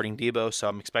time guarding Debo, so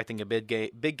I'm expecting a big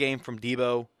game from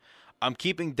Debo. I'm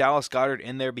keeping Dallas Goedert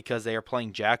in there because they are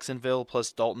playing Jacksonville,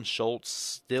 plus Dalton Schultz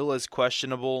still is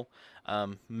questionable.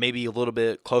 Maybe a little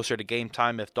bit closer to game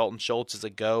time. If Dalton Schultz is a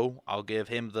go, I'll give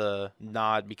him the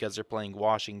nod because they're playing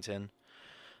Washington.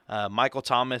 Michael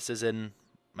Thomas is in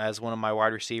as one of my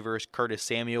wide receivers. Curtis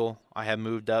Samuel, I have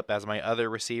moved up as my other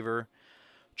receiver.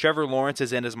 Trevor Lawrence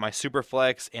is in as my super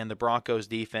flex, and the Broncos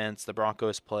defense. The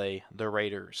Broncos play the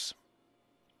Raiders.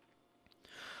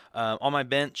 On my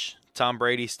bench, Tom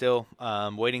Brady still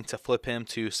waiting to flip him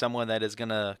to someone that is going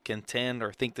to contend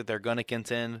or think that they're going to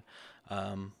contend.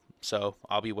 So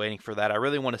I'll be waiting for that. I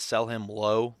really want to sell him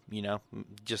low,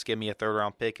 just give me a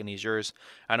third-round pick and he's yours.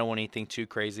 I don't want anything too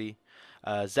crazy.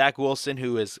 Zach Wilson,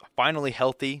 who is finally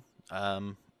healthy.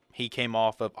 He came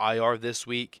off of IR this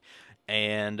week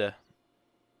and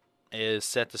is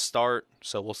set to start,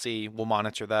 so we'll see. We'll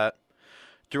monitor that.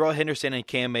 Darrell Henderson and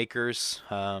Cam Akers,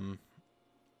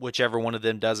 whichever one of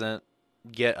them doesn't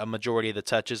get a majority of the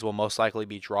touches will most likely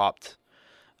be dropped.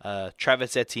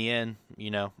 Travis Etienne,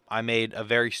 I made a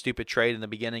very stupid trade in the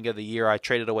beginning of the year. I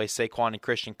traded away Saquon and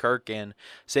Christian Kirk, and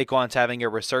Saquon's having a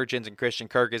resurgence, and Christian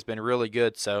Kirk has been really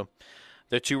good. So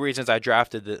the two reasons I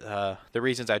drafted the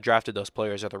reasons I drafted those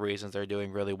players are the reasons they're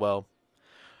doing really well.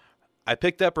 I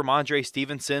picked up Ramondre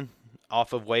Stevenson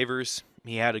off of waivers.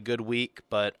 He had a good week,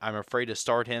 but I'm afraid to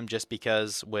start him just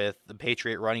because with the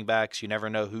Patriot running backs, you never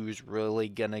know who's really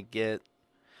gonna get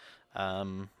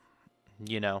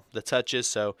the touches.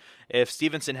 So if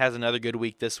Stevenson has another good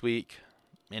week this week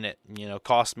and it,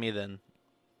 cost me, then,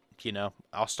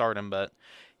 I'll start him. But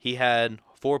he had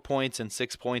 4 points and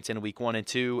 6 points in week 1 and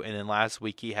 2. And then last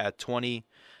week he had 20.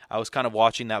 I was kind of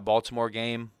watching that Baltimore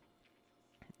game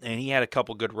and he had a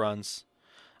couple good runs.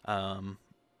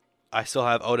 I still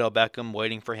have Odell Beckham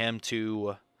waiting for him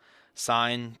to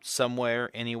sign somewhere,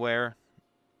 anywhere.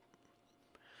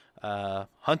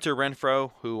 Hunter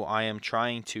Renfrow, who I am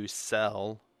trying to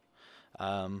sell,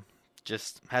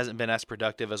 just hasn't been as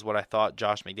productive as what I thought.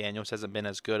 Josh McDaniels hasn't been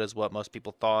as good as what most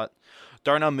people thought.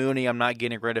 Darnell Mooney, I'm not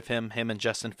getting rid of him. Him and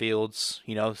Justin Fields.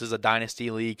 This is a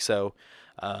dynasty league, so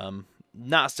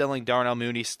not selling Darnell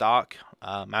Mooney stock.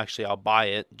 Actually, I'll buy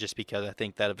it just because I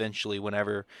think that eventually,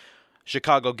 whenever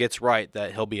Chicago gets right,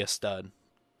 that he'll be a stud.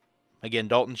 Again,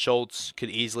 Dalton Schultz could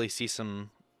easily see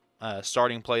some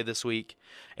starting play this week.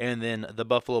 And then the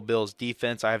Buffalo Bills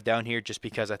defense I have down here just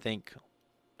because I think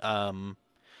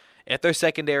if their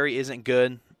secondary isn't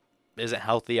good, isn't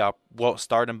healthy, I won't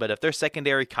start them. But if their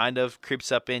secondary kind of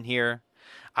creeps up in here,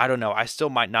 I don't know. I still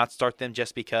might not start them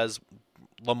just because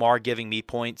Lamar giving me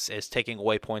points is taking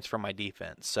away points from my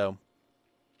defense. So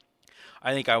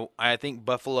I think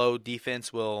Buffalo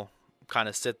defense will kind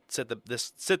of sit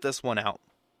this one out.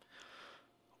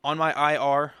 On my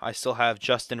IR, I still have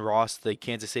Justin Ross, the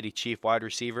Kansas City Chief wide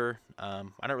receiver. I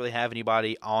don't really have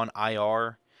anybody on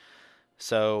IR.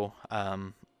 So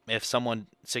if someone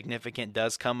significant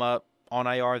does come up on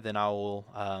IR, then I will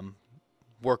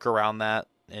work around that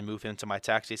and move him to my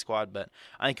taxi squad. But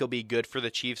I think he'll be good for the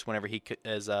Chiefs whenever he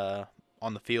is on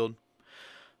the field.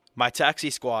 My taxi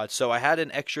squad. So I had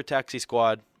an extra taxi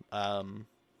squad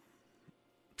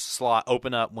slot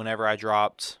open up whenever I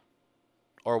dropped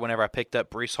or whenever I picked up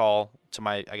Breece Hall to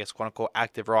my, I guess, quote-unquote,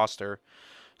 active roster.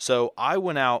 So I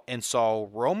went out and saw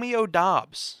Romeo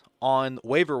Doubs on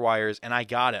waiver wires, and I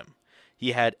got him.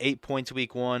 He had 8 points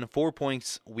week 1, 4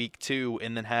 points week 2,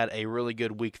 and then had a really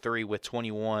good week 3 with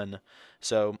 21.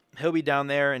 So he'll be down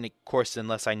there, and of course,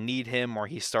 unless I need him or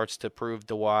he starts to prove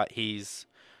to what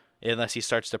unless he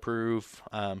starts to prove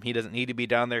he doesn't need to be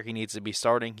down there, he needs to be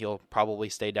starting, he'll probably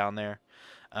stay down there.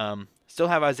 Still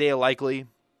have Isaiah Likely,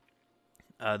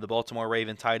 the Baltimore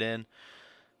Raven tight end.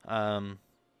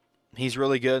 He's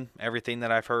really good. Everything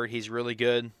that I've heard, he's really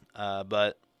good.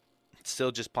 But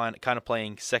still just kind of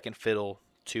playing second fiddle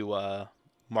to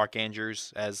Mark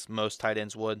Andrews, as most tight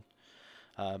ends would.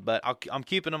 But I'm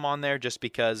keeping him on there just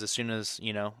because as soon as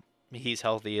he's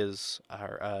healthy, as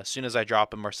soon as I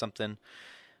drop him or something,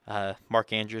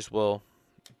 Mark Andrews will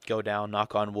go down,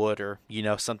 knock on wood, or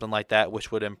something like that,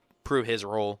 which would improve his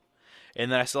role.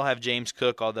 And then I still have James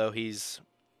Cook, although he's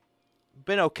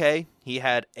been okay. He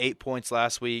had 8 points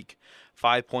last week,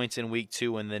 5 points in week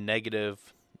 2, and then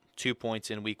negative 2 points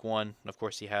in week 1. Of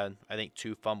course, he had, I think,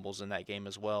 2 fumbles in that game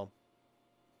as well.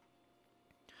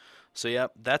 So, yeah,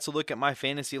 that's a look at my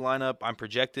fantasy lineup. I'm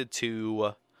projected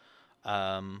to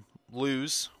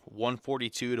lose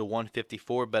 142 to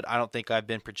 154, but I don't think I've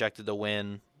been projected to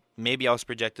win. Maybe I was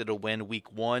projected to win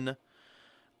week 1.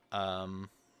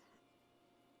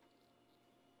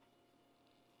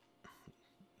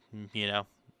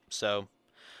 So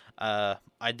I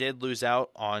did lose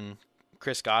out on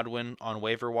Chris Godwin on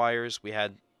waiver wires. We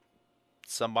had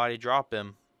somebody drop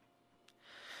him.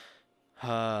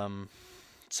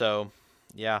 So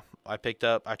yeah, I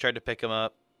tried to pick him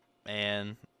up,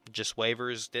 and just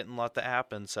waivers didn't let that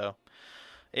happen. So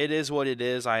it is what it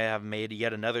is. I have made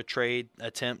yet another trade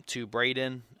attempt to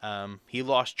Braden. He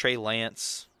lost Trey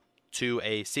Lance to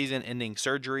a season-ending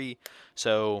surgery,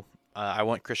 so I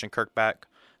want Christian Kirk back.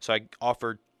 So I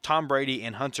offered Tom Brady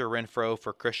and Hunter Renfrow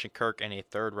for Christian Kirk and a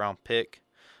third-round pick.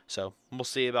 So we'll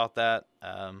see about that.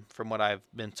 From what I've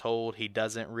been told, he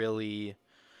doesn't really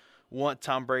want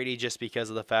Tom Brady just because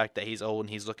of the fact that he's old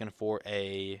and he's looking for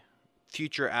a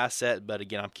future asset. But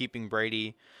again, I'm keeping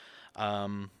Brady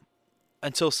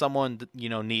until someone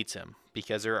needs him,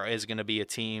 because there is going to be a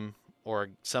team or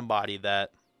somebody that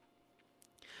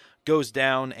goes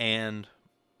down and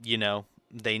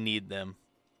they need them.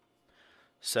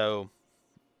 So,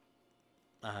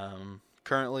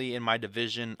 currently in my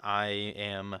division, I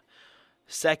am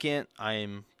Second,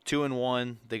 I'm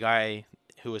 2-1. The guy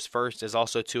who was first is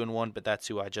also 2-1, but that's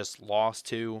who I just lost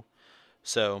to.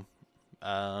 So,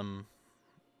 yeah.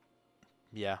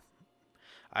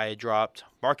 I dropped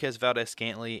Marquez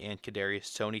Valdez-Scantling and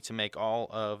Kadarius Toney to make all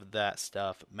of that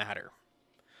stuff matter.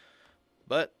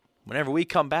 But whenever we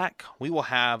come back, we will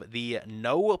have the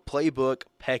No Playbook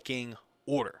Pecking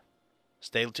order.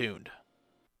 Stay tuned.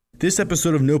 This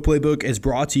episode of No Playbook is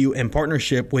brought to you in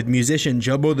partnership with musician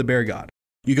Jumbo the Bear God.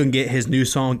 You can get his new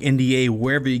song NDA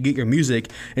wherever you get your music,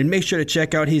 and make sure to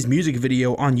check out his music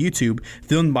video on YouTube,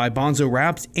 filmed by Bonzo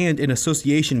Raps and in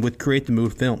association with Create the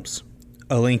Mood Films.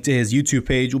 A link to his YouTube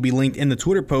page will be linked in the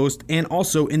Twitter post and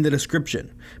also in the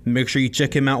description. Make sure you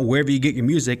check him out wherever you get your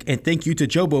music, and thank you to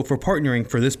Jobo for partnering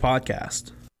for this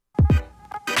podcast.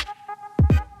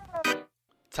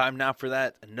 Time now for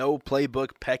that No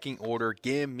Playbook Pecking order.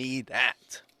 Give me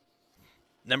that.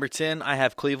 Number 10, I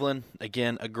have Cleveland.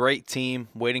 Again, a great team.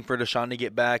 Waiting for Deshaun to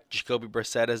get back. Jacoby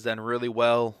Brissett has done really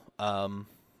well.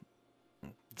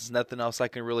 There's nothing else I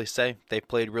can really say. They've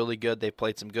played really good. They've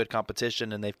played some good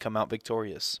competition, and they've come out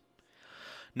victorious.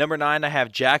 Number 9, I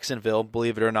have Jacksonville,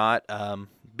 believe it or not.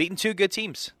 Beaten two good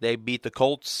teams. They beat the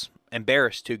Colts.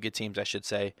 Embarrassed two good teams, I should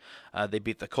say. They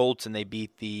beat the Colts, and they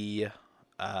beat the...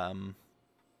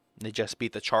 They just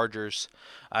beat the Chargers.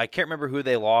 I can't remember who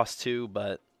they lost to,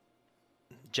 but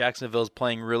Jacksonville's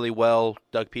playing really well.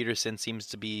 Doug Peterson seems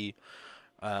to be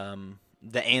the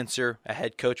answer, a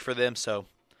head coach for them. So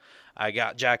I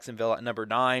got Jacksonville at number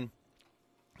 9.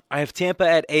 I have Tampa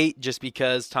at 8 just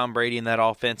because Tom Brady and that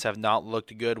offense have not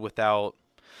looked good without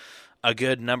a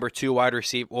good number 2 wide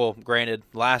receiver. Well, granted,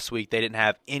 last week they didn't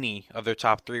have any of their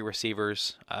top 3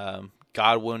 receivers.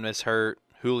 Godwin was hurt.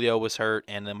 Julio was hurt,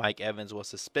 and then Mike Evans was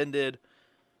suspended.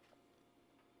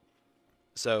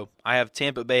 So I have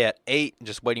Tampa Bay at 8,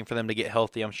 just waiting for them to get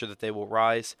healthy. I'm sure that they will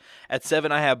rise. At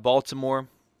 7, I have Baltimore.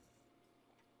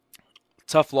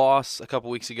 Tough loss a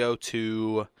couple weeks ago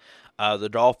to the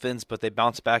Dolphins, but they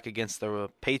bounced back against the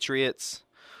Patriots.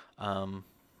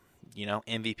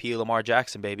 MVP Lamar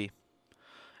Jackson, baby.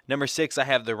 Number 6, I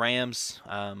have the Rams.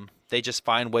 They just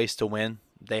find ways to win.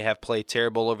 They have played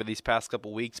terrible over these past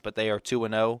couple weeks, but they are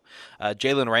 2-0.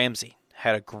 Jalen Ramsey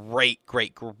had a great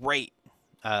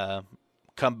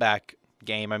comeback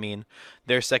game. I mean,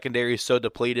 their secondary is so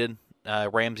depleted.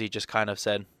 Ramsey just kind of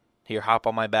said, here, hop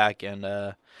on my back,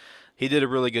 and he did a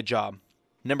really good job.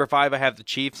 Number 5, I have the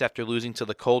Chiefs. After losing to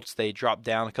the Colts, they dropped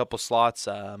down a couple slots.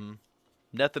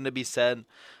 Nothing to be said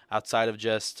outside of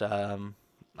just I'm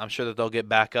sure that they'll get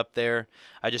back up there.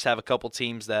 I just have a couple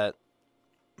teams that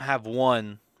have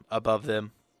one above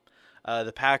them.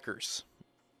 The Packers,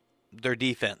 their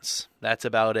defense, that's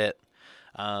about it.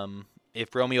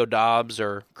 If Romeo Doubs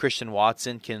or Christian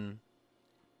Watson can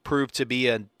prove to be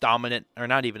a dominant, or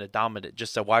not even a dominant,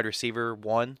 just a wide receiver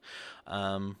one,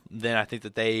 then I think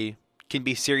that they can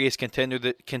be serious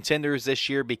contenders this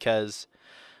year, because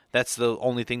that's the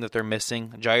only thing that they're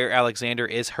missing. Jair Alexander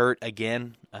is hurt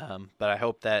again, but I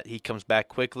hope that he comes back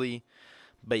quickly.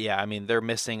 But yeah, I mean, they're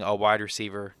missing a wide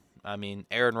receiver. I mean,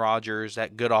 Aaron Rodgers,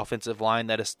 that good offensive line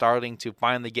that is starting to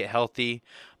finally get healthy.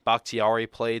 Bakhtiari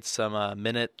played some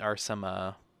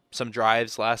some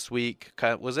drives last week.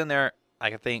 Was in there,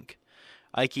 I think.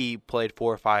 Ike played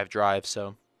 4 or 5 drives.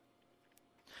 So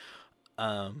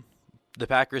the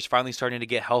Packers finally starting to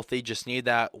get healthy. Just need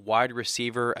that wide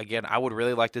receiver. Again, I would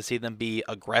really like to see them be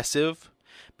aggressive,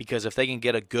 because if they can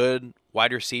get a good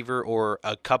wide receiver or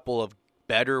a couple of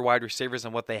better wide receivers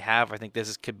than what they have, I think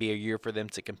this could be a year for them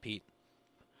to compete.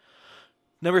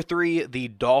 Number 3, the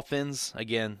Dolphins.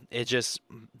 Again, it just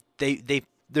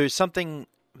there's something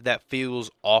that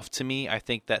feels off to me. I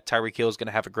think that Tyreek Hill is going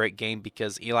to have a great game,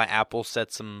 because Eli Apple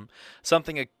said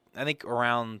something I think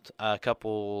around a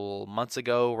couple months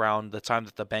ago, around the time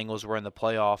that the Bengals were in the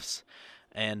playoffs.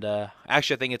 And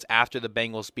actually, I think it's after the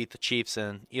Bengals beat the Chiefs,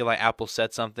 and Eli Apple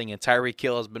said something, and Tyreek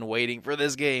Hill has been waiting for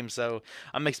this game. So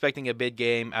I'm expecting a big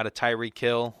game out of Tyreek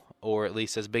Hill, or at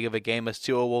least as big of a game as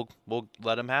Tua will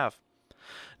let him have.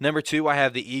 Number 2, I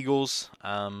have the Eagles.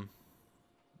 One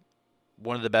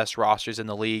of the best rosters in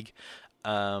the league.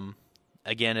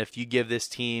 Again, if you give this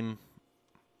team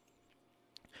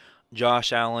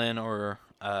Josh Allen or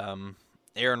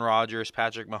Aaron Rodgers,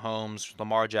 Patrick Mahomes,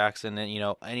 Lamar Jackson,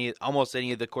 and almost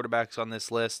any of the quarterbacks on this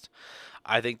list,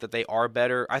 I think that they are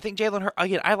better. I think Jalen Hurts,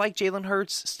 again, I like Jalen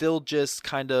Hurts, still just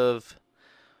kind of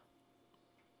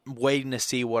waiting to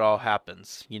see what all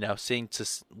happens.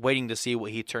 Waiting to see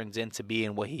what he turns into be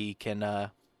and what he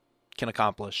can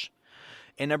accomplish.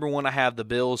 And number 1, I have the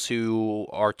Bills, who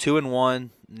are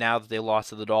 2-1 now that they lost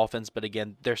to the Dolphins. But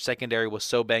again, their secondary was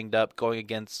so banged up going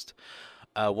against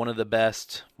one of the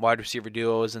best wide receiver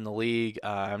duos in the league.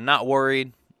 I'm not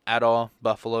worried at all.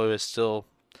 Buffalo is still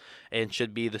and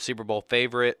should be the Super Bowl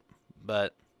favorite,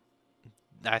 but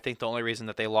I think the only reason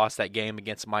that they lost that game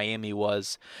against Miami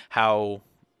was how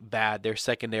bad their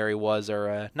secondary was,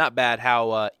 or not bad,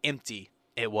 how empty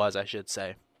it was, I should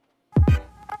say.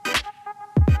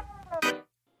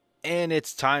 And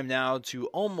it's time now to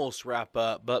almost wrap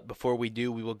up, but before we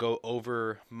do, we will go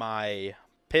over my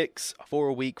picks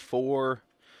for Week 4.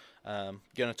 Going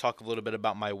to talk a little bit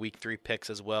about my Week 3 picks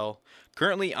as well.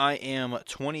 Currently, I am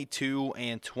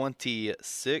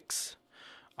 22-26.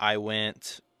 I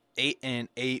went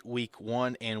 8-8 Week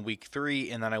 1 and Week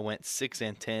 3, and then I went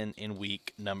 6-10 in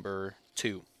Week number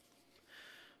 2.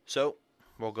 So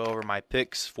we'll go over my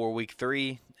picks for Week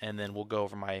 3, and then we'll go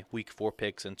over my Week 4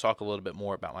 picks and talk a little bit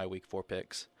more about my Week 4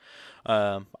 picks.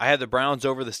 I had the Browns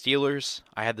over the Steelers.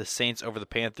 I had the Saints over the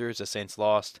Panthers. The Saints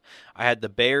lost. I had the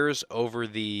Bears over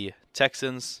the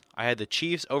Texans. I had the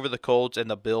Chiefs over the Colts and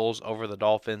the Bills over the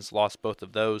Dolphins. Lost both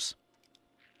of those.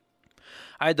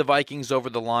 I had the Vikings over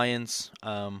the Lions.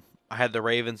 I had the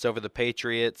Ravens over the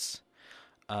Patriots.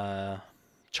 Trying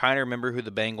to remember who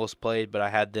the Bengals played, but I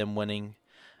had them winning.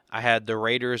 I had the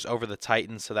Raiders over the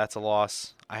Titans, so that's a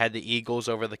loss. I had the Eagles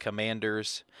over the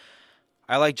Commanders.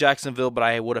 I like Jacksonville, but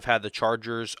I would have had the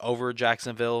Chargers over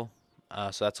Jacksonville,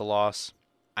 so that's a loss.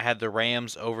 I had the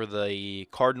Rams over the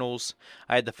Cardinals.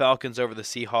 I had the Falcons over the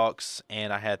Seahawks,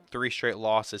 and I had 3 straight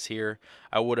losses here.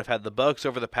 I would have had the Bucs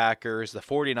over the Packers, the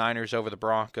 49ers over the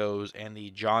Broncos, and the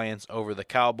Giants over the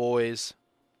Cowboys,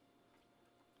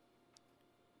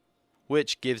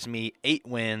 which gives me 8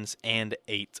 wins and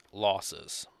 8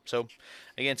 losses. So,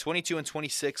 again,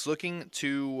 22-26, looking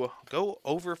to go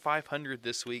over 500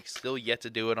 this week. Still yet to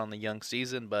do it on the young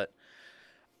season, but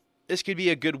this could be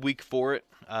a good week for it.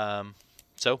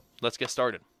 So, let's get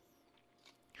started.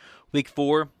 Week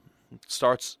 4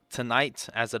 starts tonight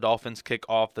as the Dolphins kick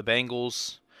off the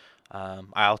Bengals.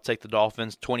 I'll take the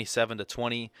Dolphins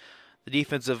 27-20. The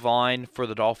defensive line for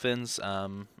the Dolphins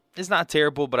is not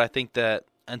terrible, but I think that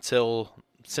until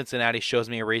Cincinnati shows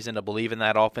me a reason to believe in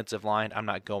that offensive line, I'm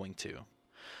not going to.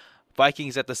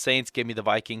 Vikings at the Saints, give me the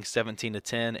Vikings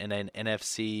 17-10 in an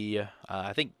NFC,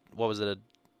 I think, what was it,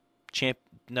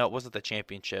 no, it wasn't the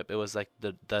championship. It was like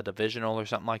the divisional or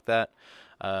something like that,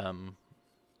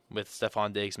 with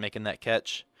Stephon Diggs making that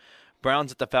catch.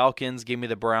 Browns at the Falcons, give me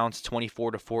the Browns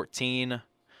 24-14.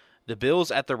 The Bills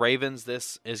at the Ravens,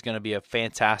 this is going to be a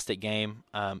fantastic game.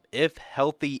 If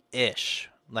healthy-ish,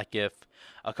 like if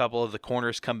a couple of the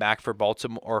corners come back for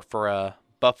Baltimore or for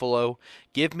Buffalo,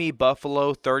 give me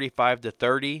Buffalo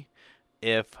 35-30.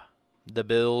 If the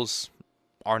Bills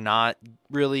are not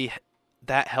really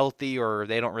that healthy or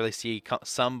they don't really see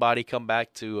somebody come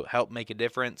back to help make a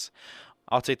difference,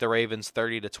 I'll take the Ravens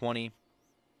 30-20.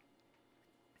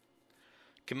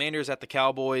 Commanders at the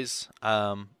Cowboys.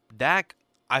 Dak,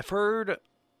 I've heard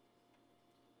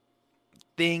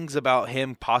things about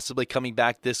him possibly coming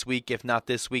back this week. If not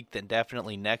this week, then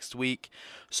definitely next week.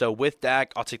 So with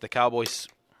Dak, I'll take the Cowboys.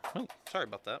 Oh, sorry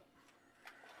about that.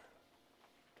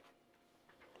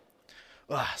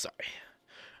 Sorry.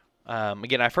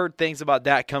 Again, I've heard things about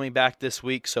Dak coming back this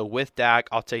week. So with Dak,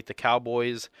 I'll take the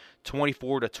Cowboys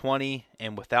 24-20.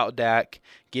 And without Dak,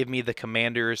 give me the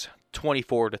Commanders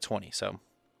 24-20. So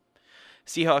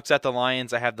Seahawks at the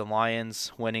Lions. I have the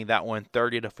Lions winning that one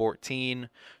 30-14.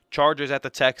 Chargers at the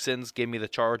Texans, give me the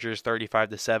Chargers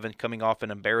 35-7, coming off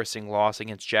an embarrassing loss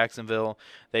against Jacksonville.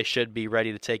 They should be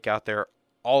ready to take out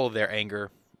all of their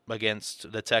anger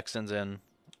against the Texans, and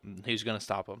who's going to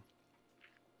stop them?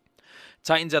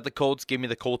 Titans at the Colts, give me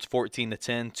the Colts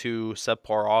 14-10, 2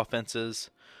 subpar offenses.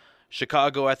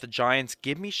 Chicago at the Giants,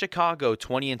 give me Chicago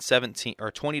 20-17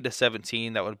 or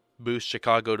 20-17. That would boost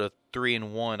Chicago to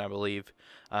 3-1, I believe.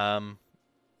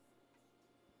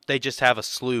 They just have a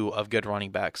slew of good running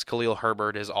backs. Khalil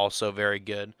Herbert is also very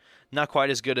good. Not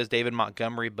quite as good as David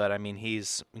Montgomery, but I mean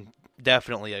he's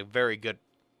definitely a very good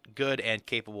and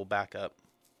capable backup.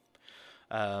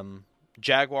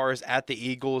 Jaguars at the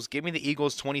Eagles. Give me the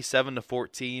Eagles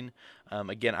 27-14.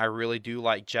 Again, I really do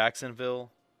like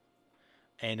Jacksonville.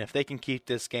 And if they can keep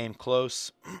this game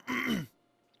close,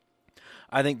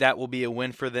 I think that will be a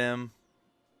win for them.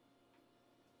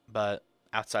 But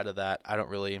outside of that, I don't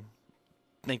really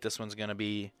think this one's going to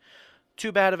be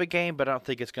too bad of a game, but I don't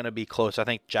think it's going to be close. I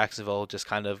think Jacksonville just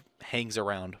kind of hangs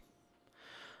around.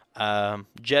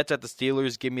 Jets at the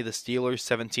Steelers. Give me the Steelers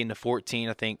 17-14.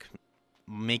 I think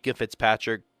Minkah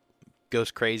Fitzpatrick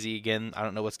goes crazy again. I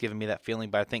don't know what's giving me that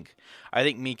feeling, but I think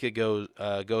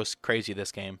Minkah goes crazy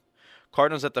this game.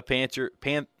 Cardinals at the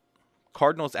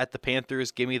Cardinals at the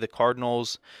Panthers. Give me the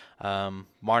Cardinals.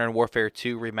 Modern Warfare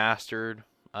 2 remastered.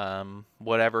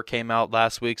 Whatever came out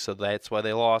last week, so that's why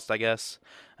they lost, I guess.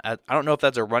 I don't know if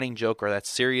that's a running joke or that's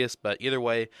serious, but either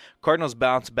way, Cardinals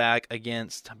bounce back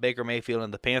against Baker Mayfield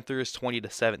and the Panthers,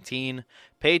 20-17.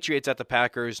 Patriots at the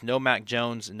Packers, no Mac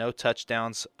Jones, no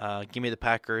touchdowns. Give me the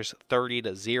Packers,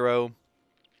 30-0.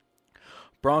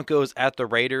 Broncos at the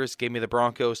Raiders, give me the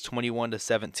Broncos,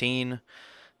 21-17.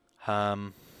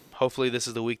 Hopefully this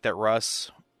is the week that Russ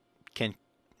can,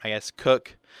 I guess,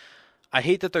 cook. I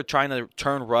hate that they're trying to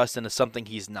turn Russ into something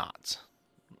he's not.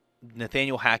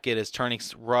 Nathaniel Hackett is turning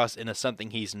Russ into something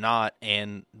he's not,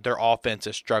 and their offense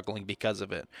is struggling because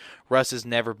of it. Russ has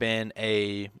never been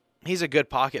he's a good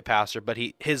pocket passer, but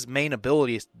his main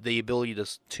ability is the ability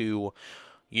to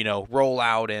roll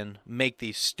out and make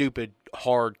these stupid,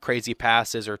 hard, crazy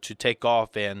passes or to take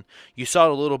off. And you saw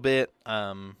it a little bit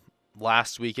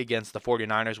last week against the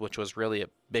 49ers, which was really a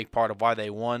big part of why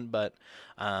they won. But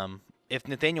if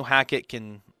Nathaniel Hackett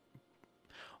can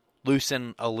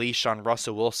loosen a leash on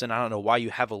Russell Wilson. I don't know why you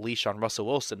have a leash on Russell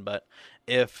Wilson, but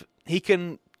if he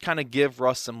can kind of give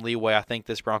Russ some leeway, I think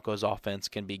this Broncos offense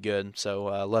can be good.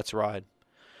 So let's ride.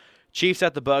 Chiefs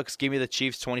at the Bucks. Give me the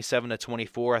Chiefs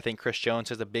 27-24. I think Chris Jones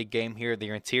has a big game here. The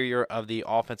interior of the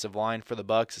offensive line for the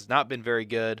Bucks has not been very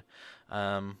good,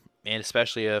 and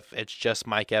especially if it's just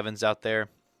Mike Evans out there.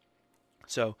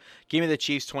 So give me the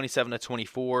Chiefs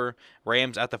 27-24.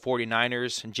 Rams at the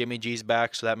 49ers, and Jimmy G's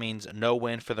back, so that means no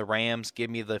win for the Rams. Give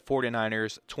me the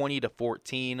 49ers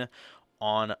 20-14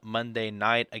 on Monday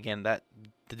night. Again, the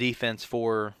defense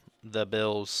for the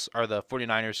Bills or the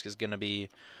 49ers is going to be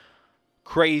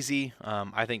crazy.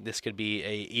 I think this could be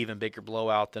a even bigger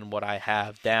blowout than what I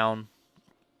have down.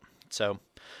 So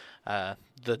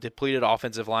the depleted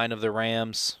offensive line of the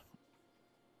Rams,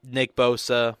 Nick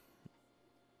Bosa,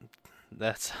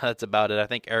 that's about it. I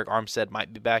think Eric Armstead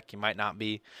might be back. He might not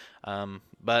be.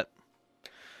 But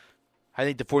I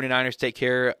think the 49ers take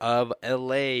care of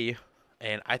LA.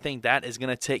 And I think that is going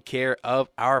to take care of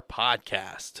our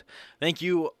podcast. Thank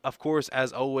you, of course,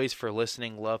 as always, for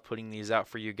listening. Love putting these out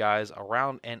for you guys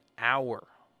around an hour.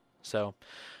 So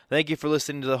thank you for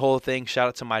listening to the whole thing. Shout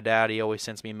out to my dad. He always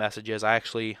sends me messages. I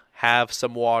actually have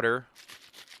some water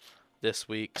this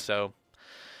week, so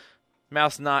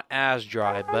mouth's not as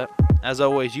dry. But as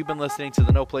always, you've been listening to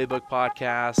the No Playbook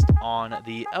podcast on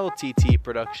the LTT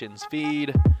Productions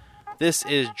feed. This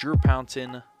is Drew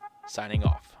Pounton signing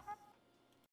off.